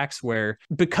quarterbacks where,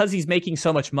 because he's making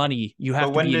so much money, you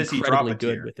have to be incredibly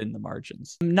good within the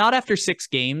margins. Not after 6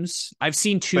 games. I've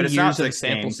seen 2 years of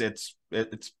samples. It's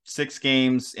 6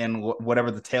 games and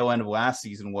whatever the tail end of last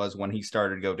season was when he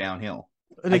started to go downhill.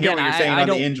 And again, I hear what you're saying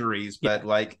on the injuries, but yeah.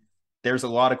 like there's a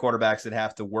lot of quarterbacks that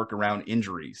have to work around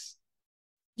injuries.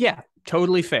 Yeah,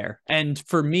 totally fair. And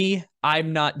for me,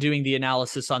 I'm not doing the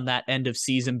analysis on that end of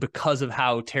season because of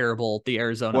how terrible the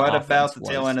Arizona offense was. What about the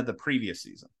tail end of the previous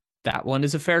season? That one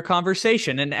is a fair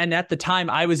conversation. And at the time,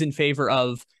 I was in favor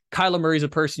of Kyler Murray's a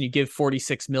person you give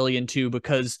 $46 million to,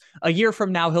 because a year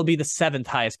from now, he'll be the 7th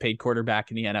highest paid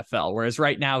quarterback in the NFL. Whereas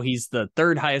right now he's the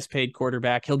 3rd highest paid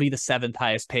quarterback. He'll be the 7th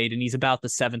highest paid, and he's about the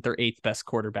 7th or 8th best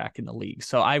quarterback in the league.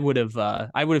 So I would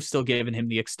have still given him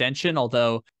the extension.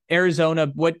 Although Arizona,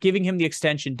 what giving him the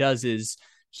extension does is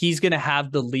he's going to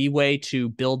have the leeway to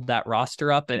build that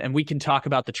roster up. And we can talk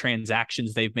about the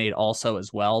transactions they've made also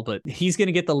as well, but he's going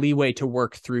to get the leeway to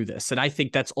work through this. And I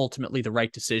think that's ultimately the right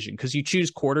decision, because you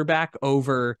choose quarterback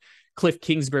over Cliff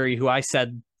Kingsbury, who I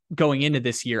said going into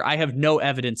this year, I have no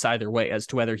evidence either way as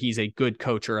to whether he's a good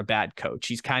coach or a bad coach.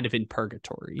 He's kind of in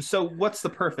purgatory. So what's the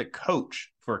perfect coach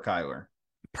for Kyler?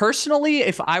 Personally,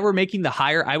 if I were making the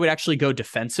hire, I would actually go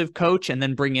defensive coach and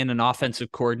then bring in an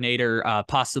offensive coordinator,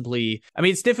 possibly. I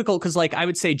mean, it's difficult because, like, I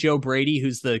would say Joe Brady,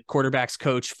 who's the quarterback's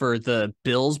coach for the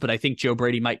Bills, but I think Joe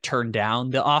Brady might turn down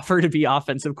the offer to be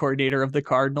offensive coordinator of the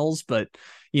Cardinals. But,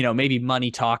 you know, maybe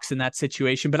money talks in that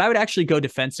situation. But I would actually go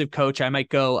defensive coach. I might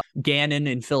go Gannon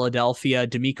in Philadelphia,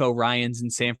 DeMeco Ryans in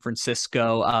San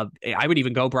Francisco. I would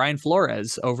even go Brian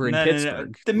Flores over in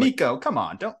Pittsburgh. No. DeMeco, come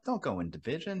on. Don't go in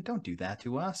division. Don't do that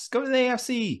to us. Go to the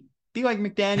AFC. Be like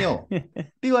McDaniel.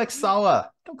 Be like Saleh.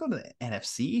 Don't go to the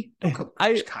NFC. Don't go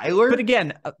Kyler. But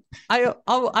again, I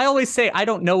always say I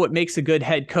don't know what makes a good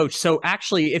head coach. So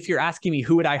actually, if you're asking me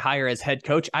who would I hire as head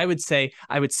coach, I would say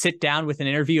I would sit down with an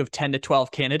interview of 10 to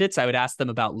 12 candidates. I would ask them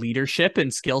about leadership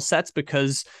and skill sets,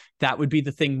 because that would be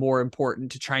the thing more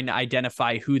important to trying to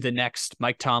identify who the next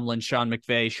Mike Tomlin, Sean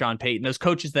McVay, Sean Payton, those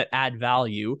coaches that add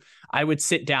value. I would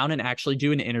sit down and actually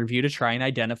do an interview to try and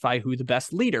identify who the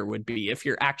best leader would be, if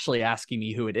you're actually asking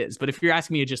me who it is. But if you're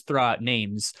asking me to just throw out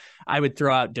names, I would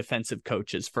throw out defensive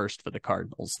coaches first for the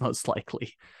Cardinals, most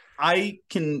likely. I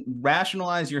can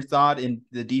rationalize your thought in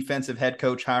the defensive head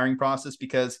coach hiring process,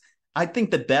 because I think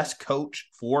the best coach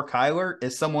for Kyler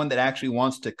is someone that actually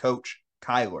wants to coach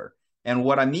Kyler. And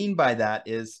what I mean by that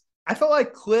is I felt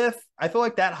like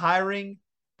that hiring,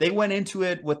 they went into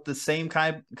it with the same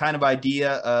kind of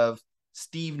idea of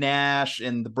Steve Nash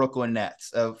and the Brooklyn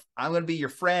Nets of, I'm going to be your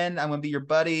friend. I'm going to be your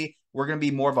buddy. We're going to be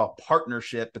more of a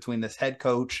partnership between this head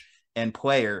coach and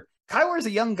player. Kyler is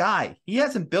a young guy. He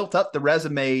hasn't built up the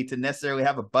resume to necessarily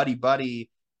have a buddy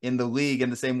in the league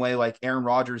in the same way like Aaron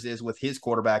Rodgers is with his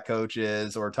quarterback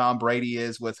coaches, or Tom Brady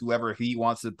is with whoever he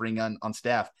wants to bring on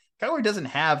staff. Kyler doesn't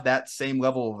have that same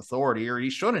level of authority, or he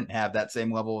shouldn't have that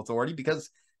same level of authority, because,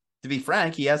 to be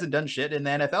frank, he hasn't done shit in the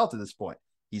NFL to this point.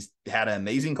 He's had an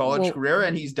amazing college career,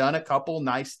 and he's done a couple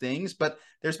nice things, but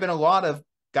there's been a lot of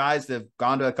guys that have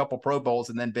gone to a couple Pro Bowls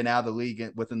and then been out of the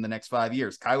league within the next 5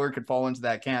 years. Kyler could fall into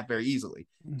that camp very easily.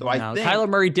 So I think Kyler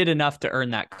Murray did enough to earn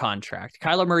that contract.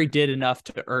 Kyler Murray did enough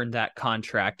to earn that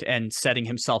contract and setting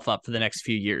himself up for the next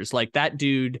few years. Like, that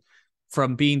dude,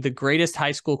 from being the greatest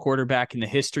high school quarterback in the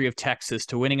history of Texas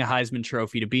to winning a Heisman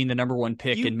Trophy to being the number 1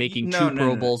 pick and making 2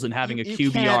 Pro Bowls and having a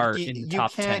QBR in the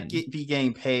top 10. You can't be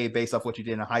getting paid based off what you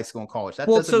did in high school and college. That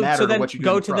doesn't matter what you do.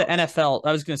 Go to the NFL.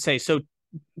 I was going to say, so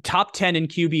top 10 in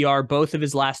QBR, both of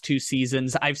his last 2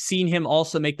 seasons. I've seen him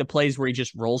also make the plays where he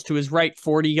just rolls to his right,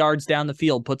 40 yards down the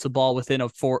field, puts a ball within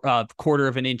a quarter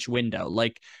of an inch window.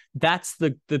 Like, that's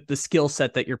the skill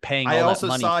set that you're paying all that money for. I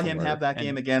also saw him have that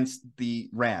game against the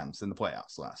Rams in the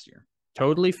playoffs last year.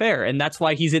 Totally fair. And that's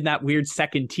why he's in that weird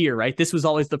second tier, right? This was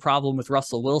always the problem with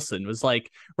Russell Wilson, was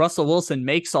like, Russell Wilson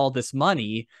makes all this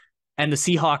money and the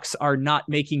Seahawks are not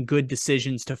making good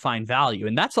decisions to find value.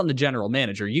 And that's on the general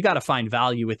manager. You got to find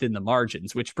value within the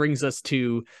margins, which brings us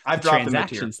to the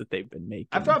transactions that they've been making.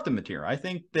 I've dropped him a tier. I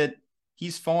think that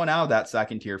he's fallen out of that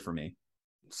second tier for me.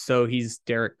 So he's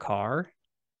Derek Carr?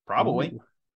 Probably. Ooh.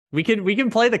 We can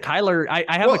play the Kyler. I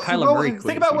have a Kyler Murray quiz.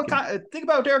 Think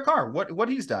about Derek Carr. What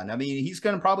he's done. I mean, he's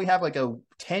going to probably have like a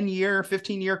 10-year,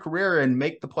 15-year career and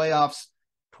make the playoffs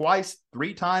twice,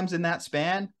 3 times in that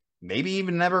span. Maybe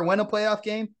even never win a playoff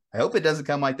game. I hope it doesn't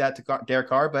come like that to Derek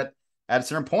Carr, but at a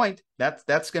certain point,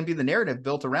 that's going to be the narrative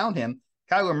built around him.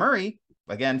 Kyler Murray,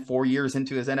 again, 4 years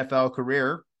into his NFL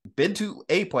career, been to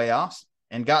a playoffs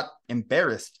and got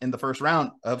embarrassed in the first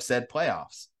round of said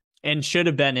playoffs. And should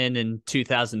have been in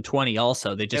 2020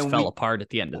 also. They just fell apart at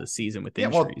the end of the season with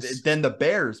injuries. Well, then the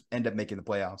Bears end up making the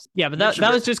playoffs. Yeah, but that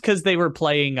was just because they were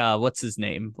playing, what's his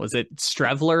name? Was it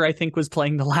Strevler, I think, was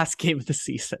playing the last game of the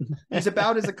season. He's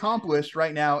about as accomplished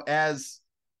right now as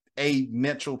a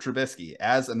Mitchell Trubisky,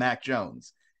 as a Mac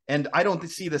Jones. And I don't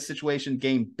see the situation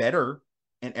getting better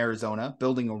in Arizona,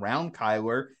 building around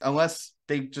Kyler, unless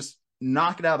they just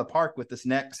knock it out of the park with this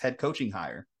next head coaching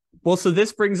hire. Well, so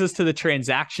this brings us to the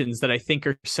transactions that I think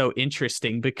are so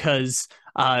interesting because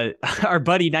our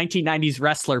buddy 1990s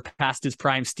wrestler past his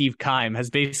prime, Steve Keim, has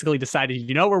basically decided,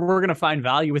 where we're going to find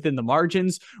value within the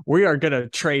margins. We are going to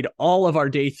trade all of our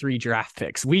day 3 draft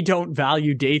picks. We don't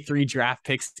value day 3 draft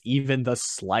picks even the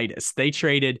slightest. They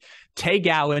traded Tay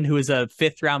Gowan, who is a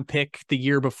 5th round pick the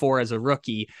year before as a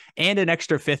rookie, and an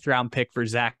extra 5th round pick for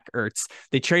Zach Ertz.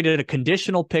 They traded a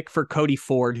conditional pick for Cody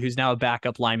Ford, who's now a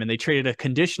backup lineman. They traded a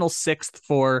conditional 6th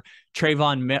for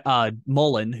Trayvon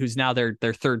Mullen, who's now their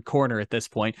 3rd corner at this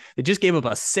point. They just gave up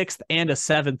a 6th and a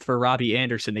 7th for Robbie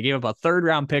Anderson. They gave up a 3rd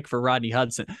round pick for Rodney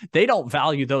Hudson. They don't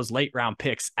value those late round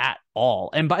picks at all.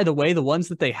 And by the way, the ones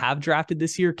that they have drafted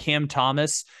this year, Cam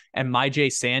Thomas and Myjai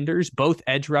Sanders, both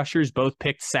edge rushers, both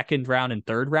picked 2nd round and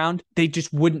 3rd round, they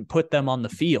just wouldn't put them on the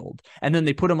field. And then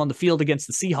they put them on the field against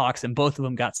the Seahawks and both of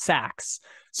them got sacks.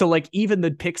 So like even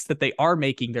the picks that they are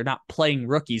making, they're not playing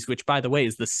rookies, which by the way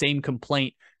is the same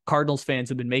complaint Cardinals fans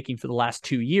have been making for the last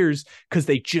 2 years because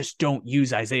they just don't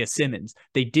use Isaiah Simmons.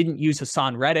 They didn't use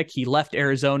Hassan Reddick. He left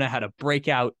Arizona, had a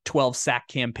breakout 12 sack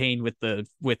campaign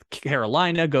with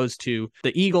Carolina, goes to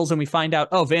the Eagles, and we find out,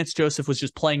 Vance Joseph was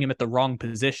just playing him at the wrong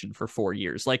position for 4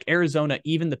 years. Like Arizona,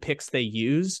 even the picks they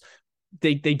use,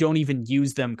 they don't even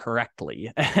use them correctly.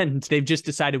 And they've just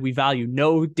decided we value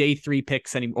no day 3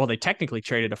 picks anymore. Well, they technically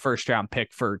traded a 1st round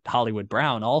pick for Hollywood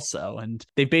Brown also. And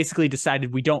they've basically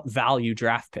decided we don't value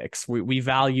draft picks. We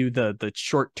value the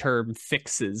short-term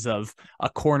fixes of a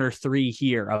corner 3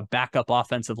 here, a backup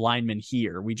offensive lineman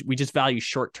here. We just value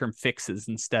short-term fixes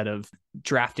instead of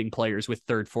drafting players with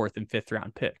 3rd, 4th, and 5th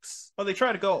round picks. Well, they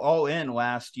tried to go all in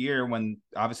last year when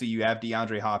obviously you have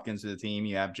DeAndre Hopkins to the team,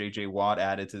 you have JJ Watt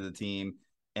added to the team.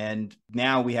 And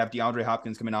now we have DeAndre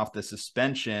Hopkins coming off the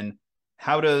suspension.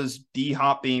 How does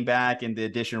D-Hop being back and the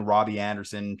addition of Robbie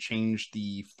Anderson change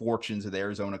the fortunes of the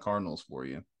Arizona Cardinals for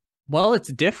you? Well,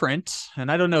 it's different. And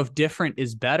I don't know if different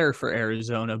is better for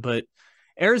Arizona, but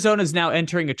Arizona is now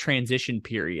entering a transition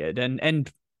period. And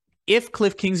if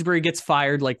Cliff Kingsbury gets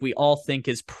fired, like we all think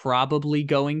is probably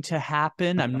going to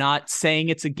happen, I'm not saying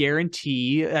it's a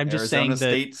guarantee. I'm just saying that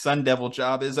Arizona State Sun Devil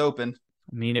job is open.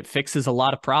 I mean, it fixes a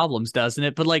lot of problems, doesn't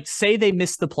it? But like, say they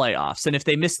miss the playoffs, and if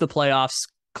they miss the playoffs,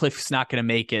 Cliff's not going to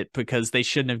make it because they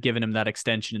shouldn't have given him that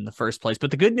extension in the first place.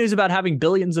 But the good news about having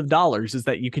billions of dollars is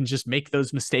that you can just make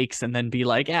those mistakes and then be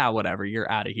like, whatever,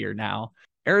 you're out of here now.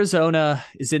 Arizona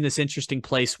is in this interesting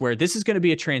place where this is going to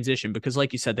be a transition because,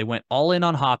 like you said, they went all in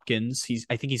on Hopkins.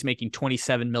 I think he's making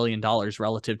 $27 million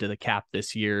relative to the cap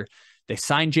this year. They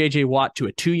signed JJ Watt to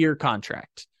a 2-year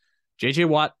contract. JJ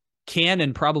Watt can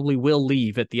and probably will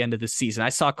leave at the end of the season. I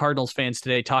saw Cardinals fans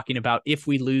today talking about if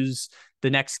we lose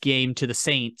the next game to the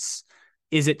Saints,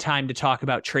 is it time to talk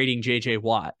about trading JJ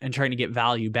Watt and trying to get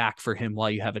value back for him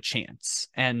while you have a chance?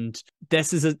 And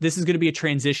this is going to be a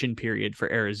transition period for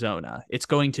Arizona. It's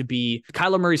going to be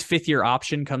Kyler Murray's 5th year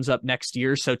option comes up next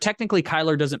year. So technically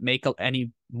Kyler doesn't make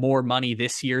any more money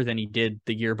this year than he did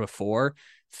the year before.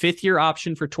 5th year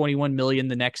option for $21 million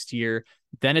the next year.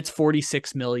 Then it's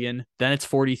 $46 million. Then it's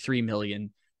 $43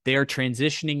 million. They are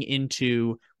transitioning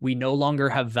into, we no longer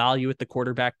have value at the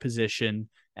quarterback position.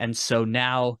 And so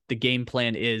now the game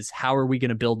plan is, how are we going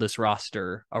to build this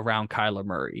roster around Kyler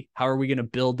Murray? How are we going to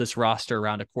build this roster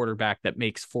around a quarterback that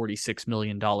makes $46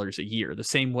 million a year? The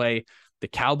same way the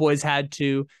Cowboys had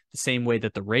to, the same way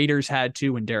that the Raiders had to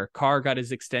when Derek Carr got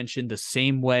his extension, the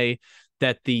same way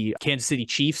that the Kansas City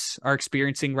Chiefs are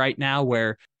experiencing right now,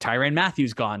 where Tyrann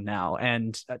Mathieu's gone now,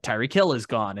 and Tyreek Hill is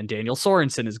gone, and Daniel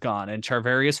Sorensen is gone, and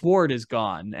Charvarius Ward is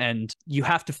gone, and you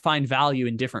have to find value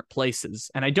in different places.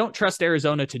 And I don't trust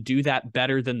Arizona to do that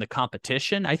better than the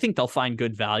competition. I think they'll find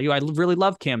good value. I really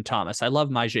love Cam Thomas. I love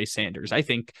Myjai Sanders. I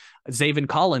think Zaven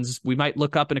Collins, we might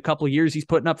look up in a couple of years, he's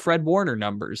putting up Fred Warner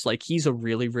numbers. Like, he's a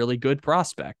really, really good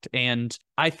prospect. And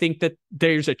I think that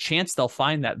there's a chance they'll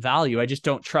find that value. I just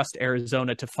don't trust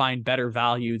Arizona to find better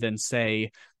value than,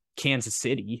 say, Kansas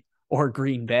City or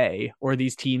Green Bay or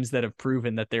these teams that have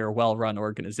proven that they're well-run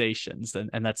organizations.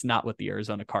 And that's not what the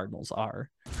Arizona Cardinals are.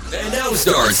 And now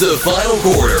starts the final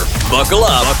quarter. Buckle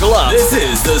up. This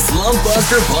is is the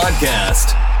Slumpbuster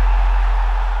Podcast.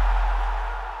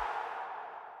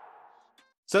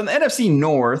 So in the NFC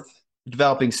North,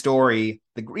 developing story,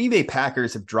 the Green Bay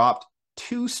Packers have dropped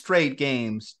 2 straight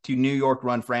games to New York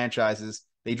run franchises.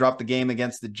 They dropped the game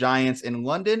against the Giants in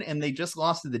London, and they just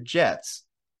lost to the Jets,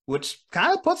 which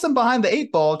kind of puts them behind the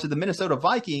 8 ball to the Minnesota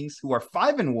Vikings, who are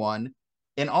 5-1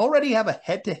 and already have a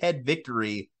head-to-head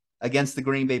victory against the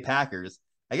Green Bay Packers.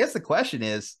 I guess the question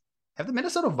is, have the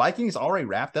Minnesota Vikings already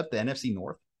wrapped up the NFC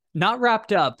North? Not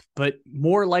wrapped up, but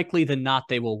more likely than not,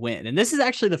 they will win. And this is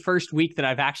actually the first week that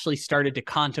I've actually started to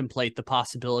contemplate the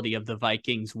possibility of the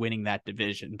Vikings winning that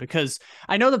division, because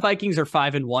I know the Vikings are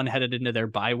 5-1 headed into their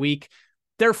bye week.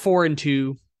 They're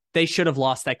 4-2. They should have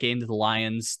lost that game to the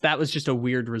Lions. That was just a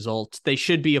weird result. They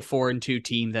should be a 4-2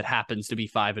 team that happens to be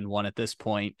 5-1 at this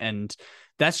point. And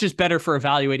that's just better for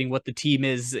evaluating what the team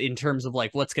is in terms of like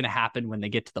what's going to happen when they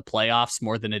get to the playoffs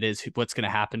more than it is what's going to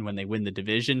happen when they win the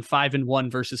division.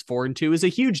 5-1 versus 4-2 is a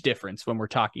huge difference when we're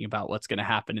talking about what's going to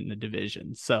happen in the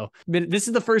division. So this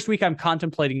is the first week I'm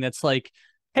contemplating that's like,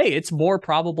 hey, it's more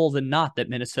probable than not that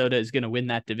Minnesota is going to win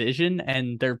that division,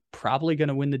 and they're probably going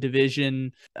to win the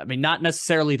division. I mean, not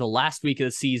necessarily the last week of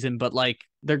the season, but like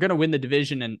they're going to win the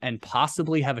division and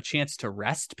possibly have a chance to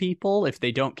rest people if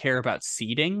they don't care about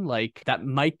seeding. Like that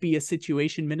might be a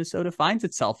situation Minnesota finds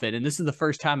itself in. And this is the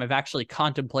first time I've actually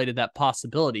contemplated that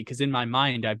possibility, because in my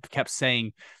mind, I've kept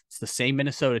saying it's the same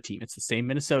Minnesota team. It's the same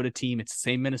Minnesota team. It's the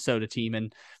same Minnesota team.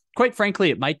 And quite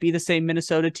frankly, it might be the same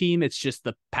Minnesota team. It's just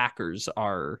the Packers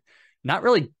are not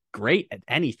really great at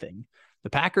anything. The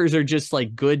Packers are just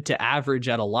like good to average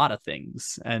at a lot of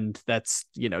things. And that's,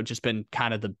 just been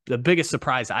kind of the biggest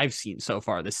surprise I've seen so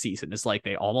far this season is like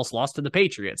they almost lost to the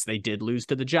Patriots. They did lose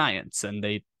to the Giants, and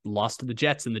they lost to the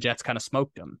Jets, and the Jets kind of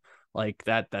smoked them. Like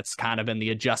that's kind of been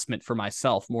the adjustment for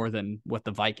myself more than what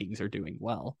the Vikings are doing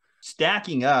well.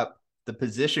 Stacking up the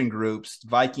position groups,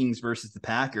 Vikings versus the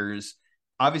Packers,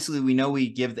 obviously, we know we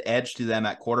give the edge to them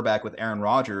at quarterback with Aaron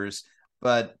Rodgers,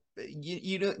 but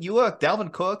you look,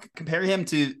 Dalvin Cook, compare him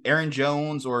to Aaron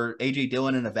Jones or A.J.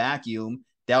 Dillon in a vacuum.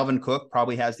 Dalvin Cook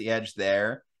probably has the edge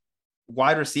there.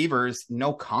 Wide receivers,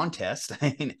 no contest.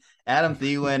 I mean, Adam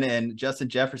Thielen and Justin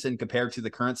Jefferson compared to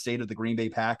the current state of the Green Bay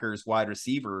Packers wide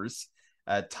receivers.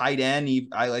 Tight end,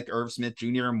 I like Irv Smith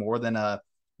Jr. more than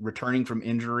returning from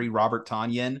injury Robert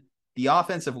Tonyan. The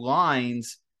offensive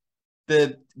lines,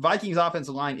 the Vikings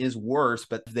offensive line is worse,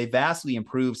 but they vastly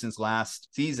improved since last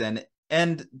season.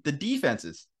 And the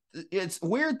defenses, it's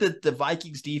weird that the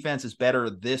Vikings defense is better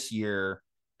this year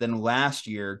than last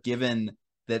year, given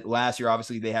that last year,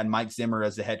 obviously, they had Mike Zimmer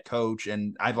as the head coach.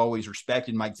 And I've always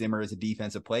respected Mike Zimmer as a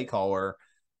defensive play caller.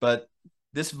 But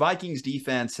this Vikings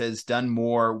defense has done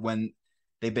more when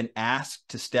they've been asked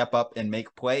to step up and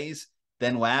make plays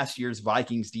than last year's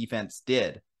Vikings defense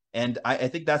did. And I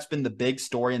think that's been the big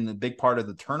story and the big part of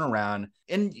the turnaround.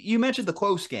 And you mentioned the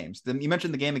close games. You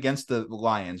mentioned the game against the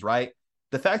Lions, right?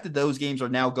 The fact that those games are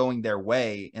now going their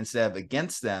way instead of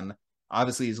against them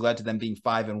obviously has led to them being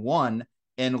 5-1.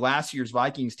 And last year's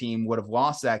Vikings team would have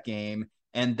lost that game.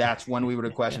 And that's when we would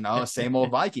have questioned, same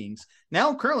old Vikings.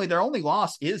 Now, currently, their only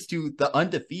loss is to the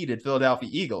undefeated Philadelphia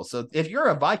Eagles. So if you're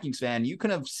a Vikings fan, you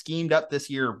couldn't have schemed up this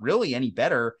year really any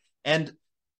better. And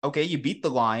okay, you beat the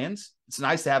Lions. It's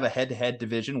nice to have a head-to-head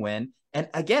division win. And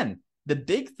again, the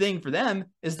big thing for them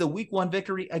is the week 1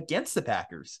 victory against the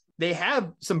Packers. They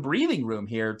have some breathing room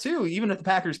here too. Even if the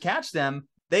Packers catch them,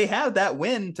 they have that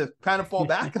win to kind of fall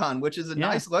back on, which is a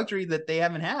nice luxury that they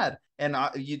haven't had. And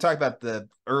you talk about the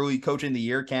early coaching of the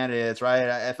year candidates, right?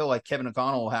 I feel like Kevin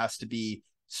O'Connell has to be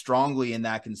strongly in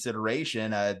that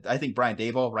consideration. I think Brian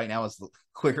Daboll right now is the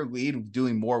clear lead,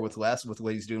 doing more with less with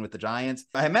what he's doing with the Giants.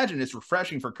 I imagine it's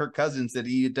refreshing for Kirk Cousins that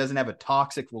he doesn't have a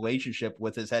toxic relationship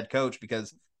with his head coach,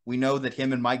 because we know that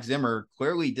him and Mike Zimmer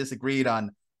clearly disagreed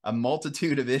on a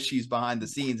multitude of issues behind the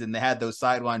scenes, and they had those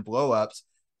sideline blowups.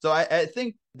 So I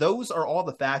think those are all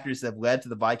the factors that have led to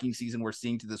the Vikings season we're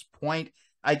seeing to this point.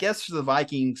 I guess for the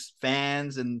Vikings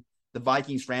fans and the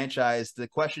Vikings franchise, the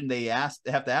question they have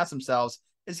to ask themselves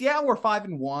is, we're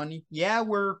 5-1. Yeah,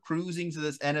 we're cruising to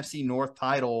this NFC North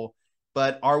title,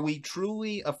 but are we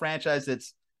truly a franchise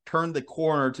that's turned the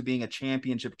corner to being a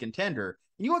championship contender?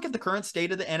 And you look at the current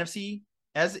state of the NFC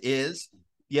as is.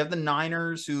 You have the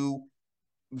Niners, who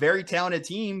very talented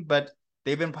team, but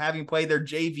they've been having played their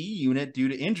JV unit due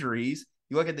to injuries.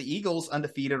 You look at the Eagles,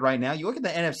 undefeated right now. You look at the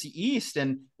NFC East,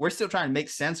 and we're still trying to make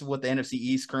sense of what the NFC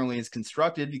East currently is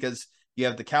constructed, because you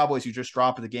have the Cowboys, who just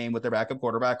dropped the game with their backup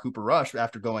quarterback, Cooper Rush,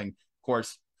 after going, of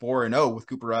course, 4-0 with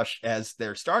Cooper Rush as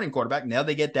their starting quarterback. Now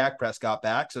they get Dak Prescott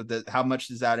back. So how much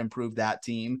does that improve that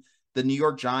team? The New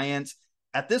York Giants,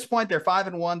 at this point, they're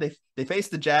 5-1. They face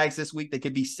the Jags this week. They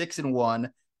could be 6-1.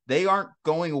 They aren't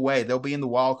going away. They'll be in the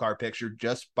wild card picture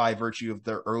just by virtue of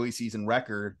their early season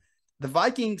record. The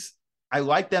Vikings, I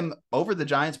like them over the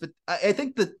Giants, but I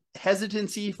think the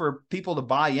hesitancy for people to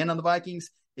buy in on the Vikings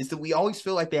is that we always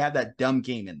feel like they have that dumb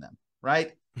game in them,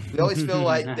 right? We always feel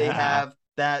like they have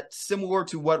that, similar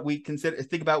to what we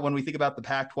think about when we think about the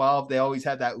Pac-12. They always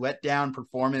have that letdown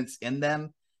performance in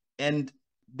them. And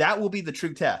that will be the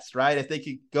true test, right? If they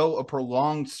could go a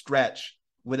prolonged stretch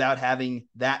without having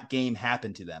that game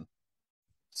happen to them.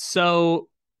 So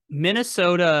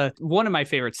Minnesota, one of my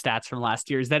favorite stats from last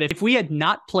year is that if we had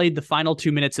not played the final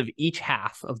 2 minutes of each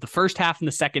half of the first half and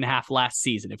the second half last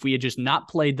season, if we had just not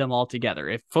played them all together,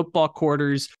 if football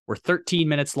quarters were 13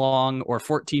 minutes long or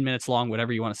 14 minutes long,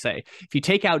 whatever you want to say, if you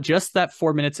take out just that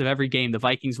 4 minutes of every game, the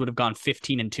Vikings would have gone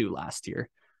 15-2 last year.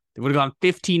 They would have gone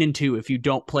 15-2 if you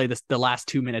don't play the last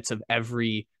 2 minutes of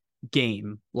every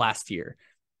game last year.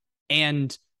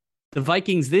 And the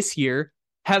Vikings this year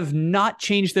have not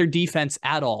changed their defense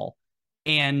at all.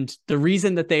 And the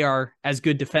reason that they are as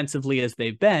good defensively as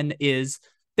they've been is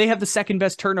they have the second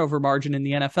best turnover margin in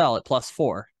the NFL at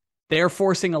 +4. They are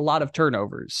forcing a lot of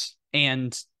turnovers,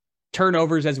 and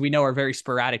turnovers, as we know, are very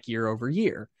sporadic year over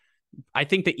year. I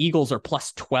think the Eagles are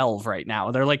 +12 right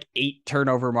now. They're like 8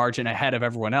 turnover margin ahead of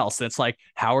everyone else. It's like,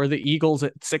 how are the Eagles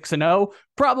at 6-0?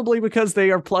 Probably because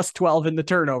they are +12 in the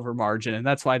turnover margin. And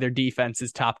that's why their defense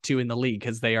is top 2 in the league,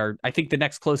 because they are, I think the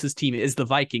next closest team is the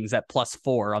Vikings at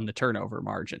 +4 on the turnover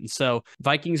margin. So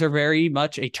Vikings are very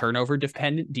much a turnover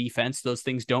dependent defense. Those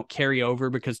things don't carry over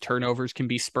because turnovers can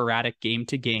be sporadic game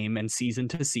to game and season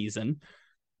to season.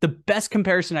 The best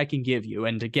comparison I can give you,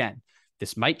 and again,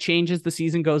 this might change as the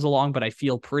season goes along, but I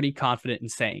feel pretty confident in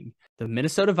saying the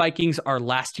Minnesota Vikings are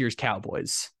last year's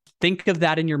Cowboys. Think of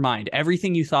that in your mind.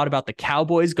 Everything you thought about the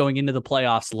Cowboys going into the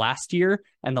playoffs last year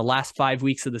and the last 5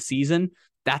 weeks of the season,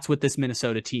 that's what this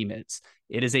Minnesota team is.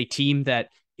 It is a team that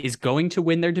is going to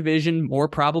win their division more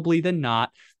probably than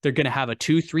not. They're going to have a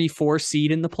 2, 3, 4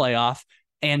 seed in the playoff,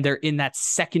 and they're in that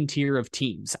second tier of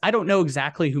teams. I don't know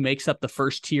exactly who makes up the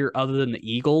first tier other than the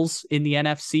Eagles in the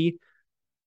NFC,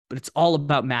 but it's all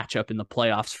about matchup in the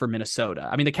playoffs for Minnesota.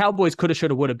 I mean, the Cowboys coulda,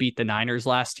 shoulda, woulda beat the Niners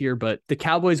last year, but the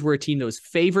Cowboys were a team that was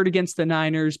favored against the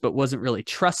Niners, but wasn't really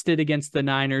trusted against the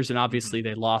Niners. And obviously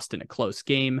they lost in a close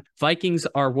game. Vikings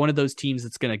are one of those teams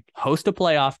that's going to host a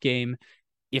playoff game.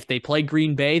 If they play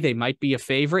Green Bay, they might be a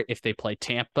favorite. If they play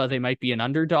Tampa, they might be an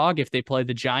underdog. If they play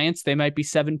the Giants, they might be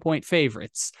 7-point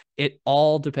favorites. It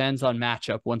all depends on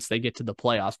matchup once they get to the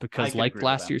playoffs, because like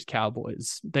last year's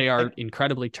Cowboys, they are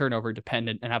incredibly turnover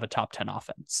dependent and have a top 10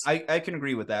 offense. I can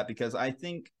agree with that, because I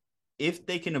think if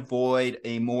they can avoid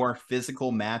a more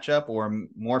physical matchup or a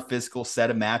more physical set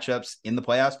of matchups in the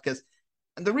playoffs, because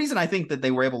the reason I think that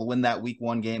they were able to win that week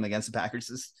 1 game against the Packers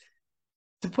is,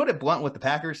 to put it blunt with the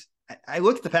Packers, I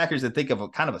look at the Packers and think of a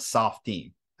kind of a soft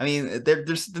team. I mean, they're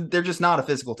just not a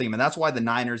physical team. And that's why the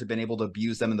Niners have been able to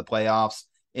abuse them in the playoffs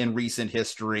in recent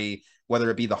history, whether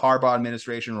it be the Harbaugh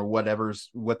administration or what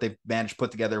they've managed to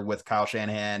put together with Kyle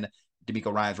Shanahan,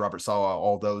 DeMeco Ryans, Robert Saleh,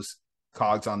 all those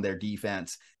cogs on their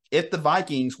defense. If the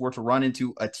Vikings were to run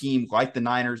into a team like the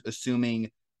Niners,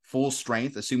 assuming full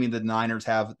strength, assuming the Niners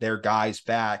have their guys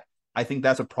back, I think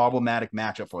that's a problematic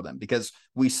matchup for them, because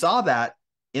we saw that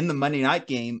in the Monday night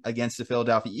game against the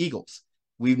Philadelphia Eagles.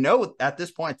 We know at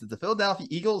this point that the Philadelphia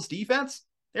Eagles defense,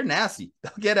 they're nasty.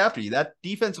 They'll get after you. That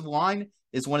defensive line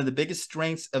is one of the biggest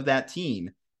strengths of that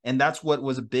team. And that's what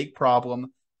was a big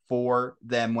problem for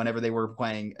them whenever they were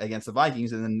playing against the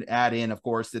Vikings. And then add in, of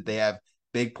course, that they have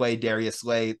big play Darius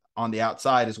Slay on the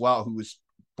outside as well, who was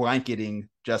blanketing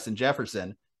Justin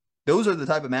Jefferson. Those are the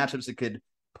type of matchups that could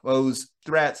pose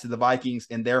threats to the Vikings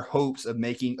in their hopes of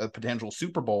making a potential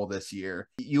Super Bowl this year.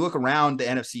 You look around the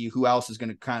NFC, who else is going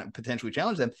to kind of potentially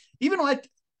challenge them? Even like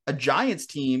a Giants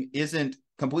team isn't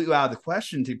completely out of the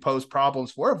question to pose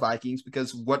problems for Vikings,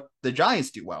 because what the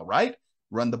Giants do well, right?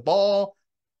 Run the ball,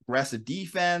 aggressive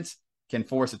defense, can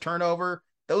force a turnover.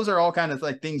 Those are all kind of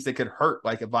like things that could hurt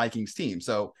like a Vikings team.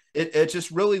 So it's just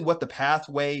really what the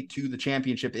pathway to the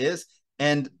championship is.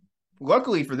 And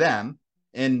luckily for them,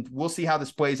 and we'll see how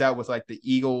this plays out with like the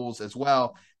Eagles as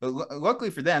well, but luckily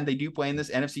for them, they do play in this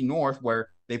NFC North where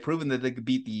they've proven that they could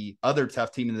beat the other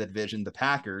tough team in the division, the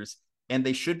Packers, and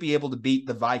they should be able to beat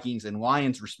the Vikings and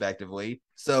Lions respectively.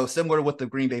 So similar to what the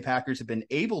Green Bay Packers have been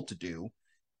able to do,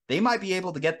 they might be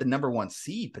able to get the number 1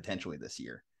 seed potentially this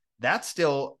year. That's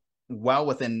still well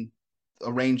within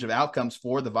a range of outcomes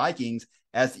for the Vikings,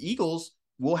 as the Eagles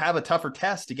will have a tougher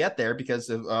test to get there because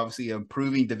of obviously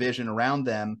improving division around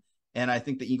them. And I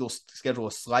think the Eagles' schedule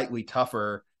is slightly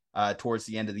tougher towards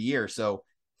the end of the year. So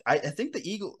I think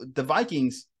the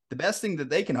Vikings, the best thing that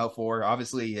they can hope for,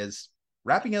 obviously, is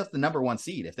wrapping up the number 1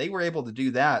 seed. If they were able to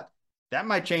do that, that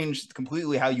might change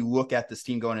completely how you look at this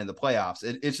team going into the playoffs.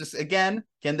 It's just, again,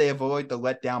 can they avoid the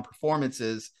letdown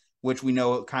performances, which we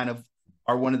know kind of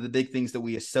are one of the big things that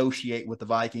we associate with the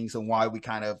Vikings and why we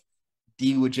kind of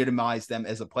delegitimize them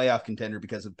as a playoff contender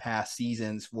because of past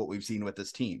seasons, what we've seen with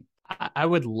this team. I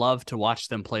would love to watch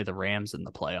them play the Rams in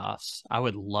the playoffs. I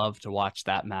would love to watch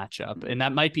that matchup. And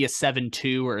that might be a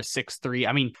 7-2 or a 6-3.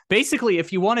 I mean, basically,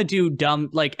 if you want to do dumb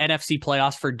like NFC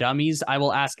playoffs for dummies, I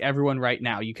will ask everyone right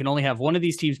now. You can only have one of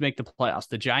these teams make the playoffs,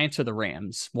 the Giants or the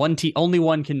Rams. Only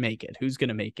one can make it. Who's going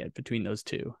to make it between those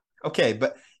two? Okay,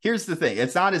 but here's the thing.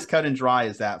 It's not as cut and dry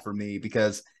as that for me,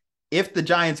 because if the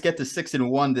Giants get to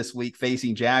 6-1 this week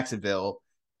facing Jacksonville,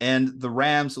 and the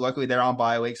Rams, luckily they're on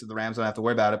bye week, so the Rams don't have to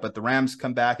worry about it. But the Rams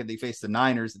come back and they face the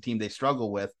Niners, the team they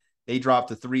struggle with. They drop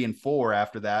to 3-4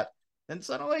 after that. Then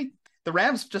suddenly the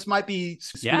Rams just might be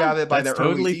screwed out of it by their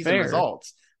early season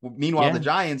results. Meanwhile, the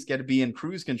Giants get to be in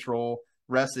cruise control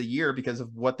rest of the year because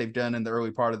of what they've done in the early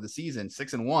part of the season.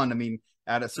 6-1, I mean,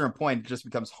 at a certain point, it just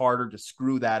becomes harder to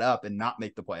screw that up and not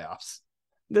make the playoffs.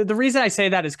 The reason I say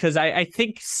that is because I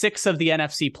think 6 of the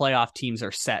NFC playoff teams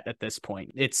are set at this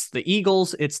point. It's the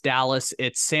Eagles, it's Dallas,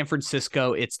 it's San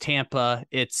Francisco, it's Tampa,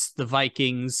 it's the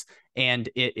Vikings, and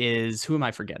it is, who am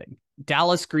I forgetting?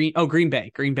 Green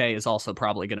Bay. Green Bay is also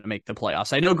probably going to make the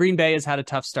playoffs. I know Green Bay has had a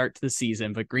tough start to the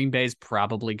season, but Green Bay is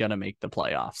probably going to make the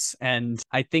playoffs. And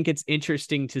I think it's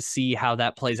interesting to see how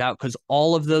that plays out, because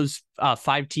all of those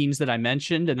 5 teams that I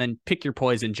mentioned, and then pick your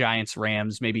poison, Giants,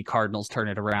 Rams, maybe Cardinals turn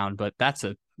it around, but that's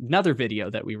another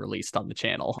video that we released on the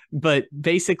channel. But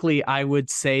basically, I would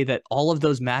say that all of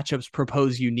those matchups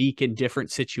propose unique and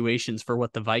different situations for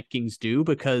what the Vikings do,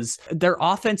 because their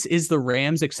offense is the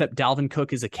Rams, except Dalvin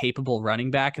Cook is a capable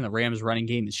running back and the Rams running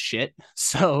game is shit.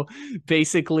 So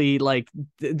basically, like,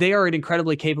 they are an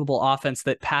incredibly capable offense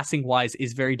that passing wise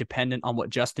is very dependent on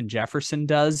what Justin Jefferson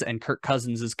does and Kirk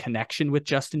Cousins' connection with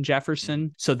Justin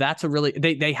Jefferson. So that's a really,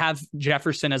 they have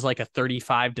Jefferson as like a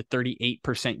 35 to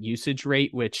 38% usage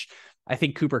rate, which I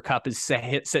think Cooper Kupp is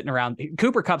sitting around.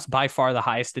 Cooper Kupp's by far the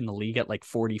highest in the league at like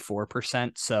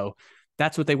 44%. So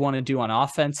that's what they want to do on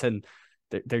offense. And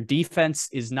their defense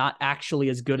is not actually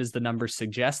as good as the numbers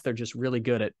suggest. They're just really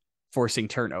good at forcing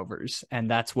turnovers.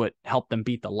 And that's what helped them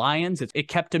beat the Lions. It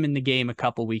kept them in the game a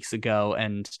couple weeks ago.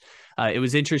 And it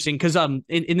was interesting because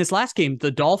in this last game, the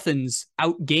Dolphins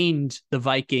outgained the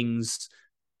Vikings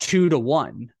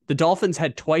 2-1. The Dolphins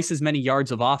had twice as many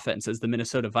yards of offense as the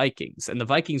Minnesota Vikings, and the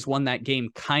Vikings won that game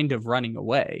kind of running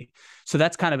away. So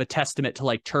that's kind of a testament to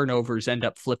like turnovers end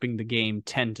up flipping the game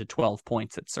 10 to 12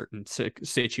 points at certain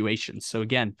situations. So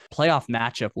again, playoff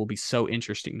matchup will be so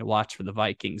interesting to watch for the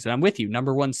Vikings. And I'm with you.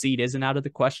 Number 1 seed isn't out of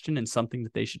the question and something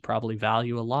that they should probably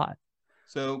value a lot.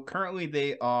 So currently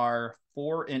they are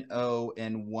 4-0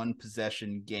 in 1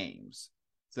 possession games.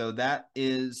 So that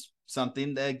is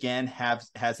something that, again,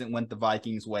 hasn't went the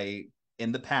Vikings' way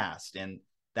in the past. And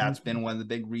that's been one of the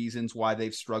big reasons why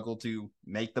they've struggled to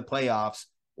make the playoffs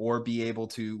or be able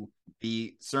to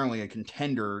be certainly a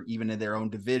contender even in their own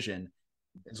division.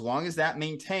 As long as that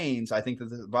maintains, I think that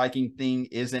the Viking thing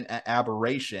isn't an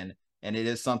aberration, and it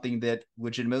is something that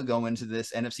legitimately going into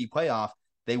this NFC playoff,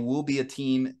 they will be a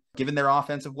team, given their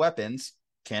offensive weapons,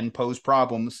 can pose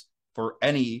problems for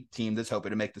any team that's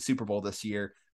hoping to make the Super Bowl this year.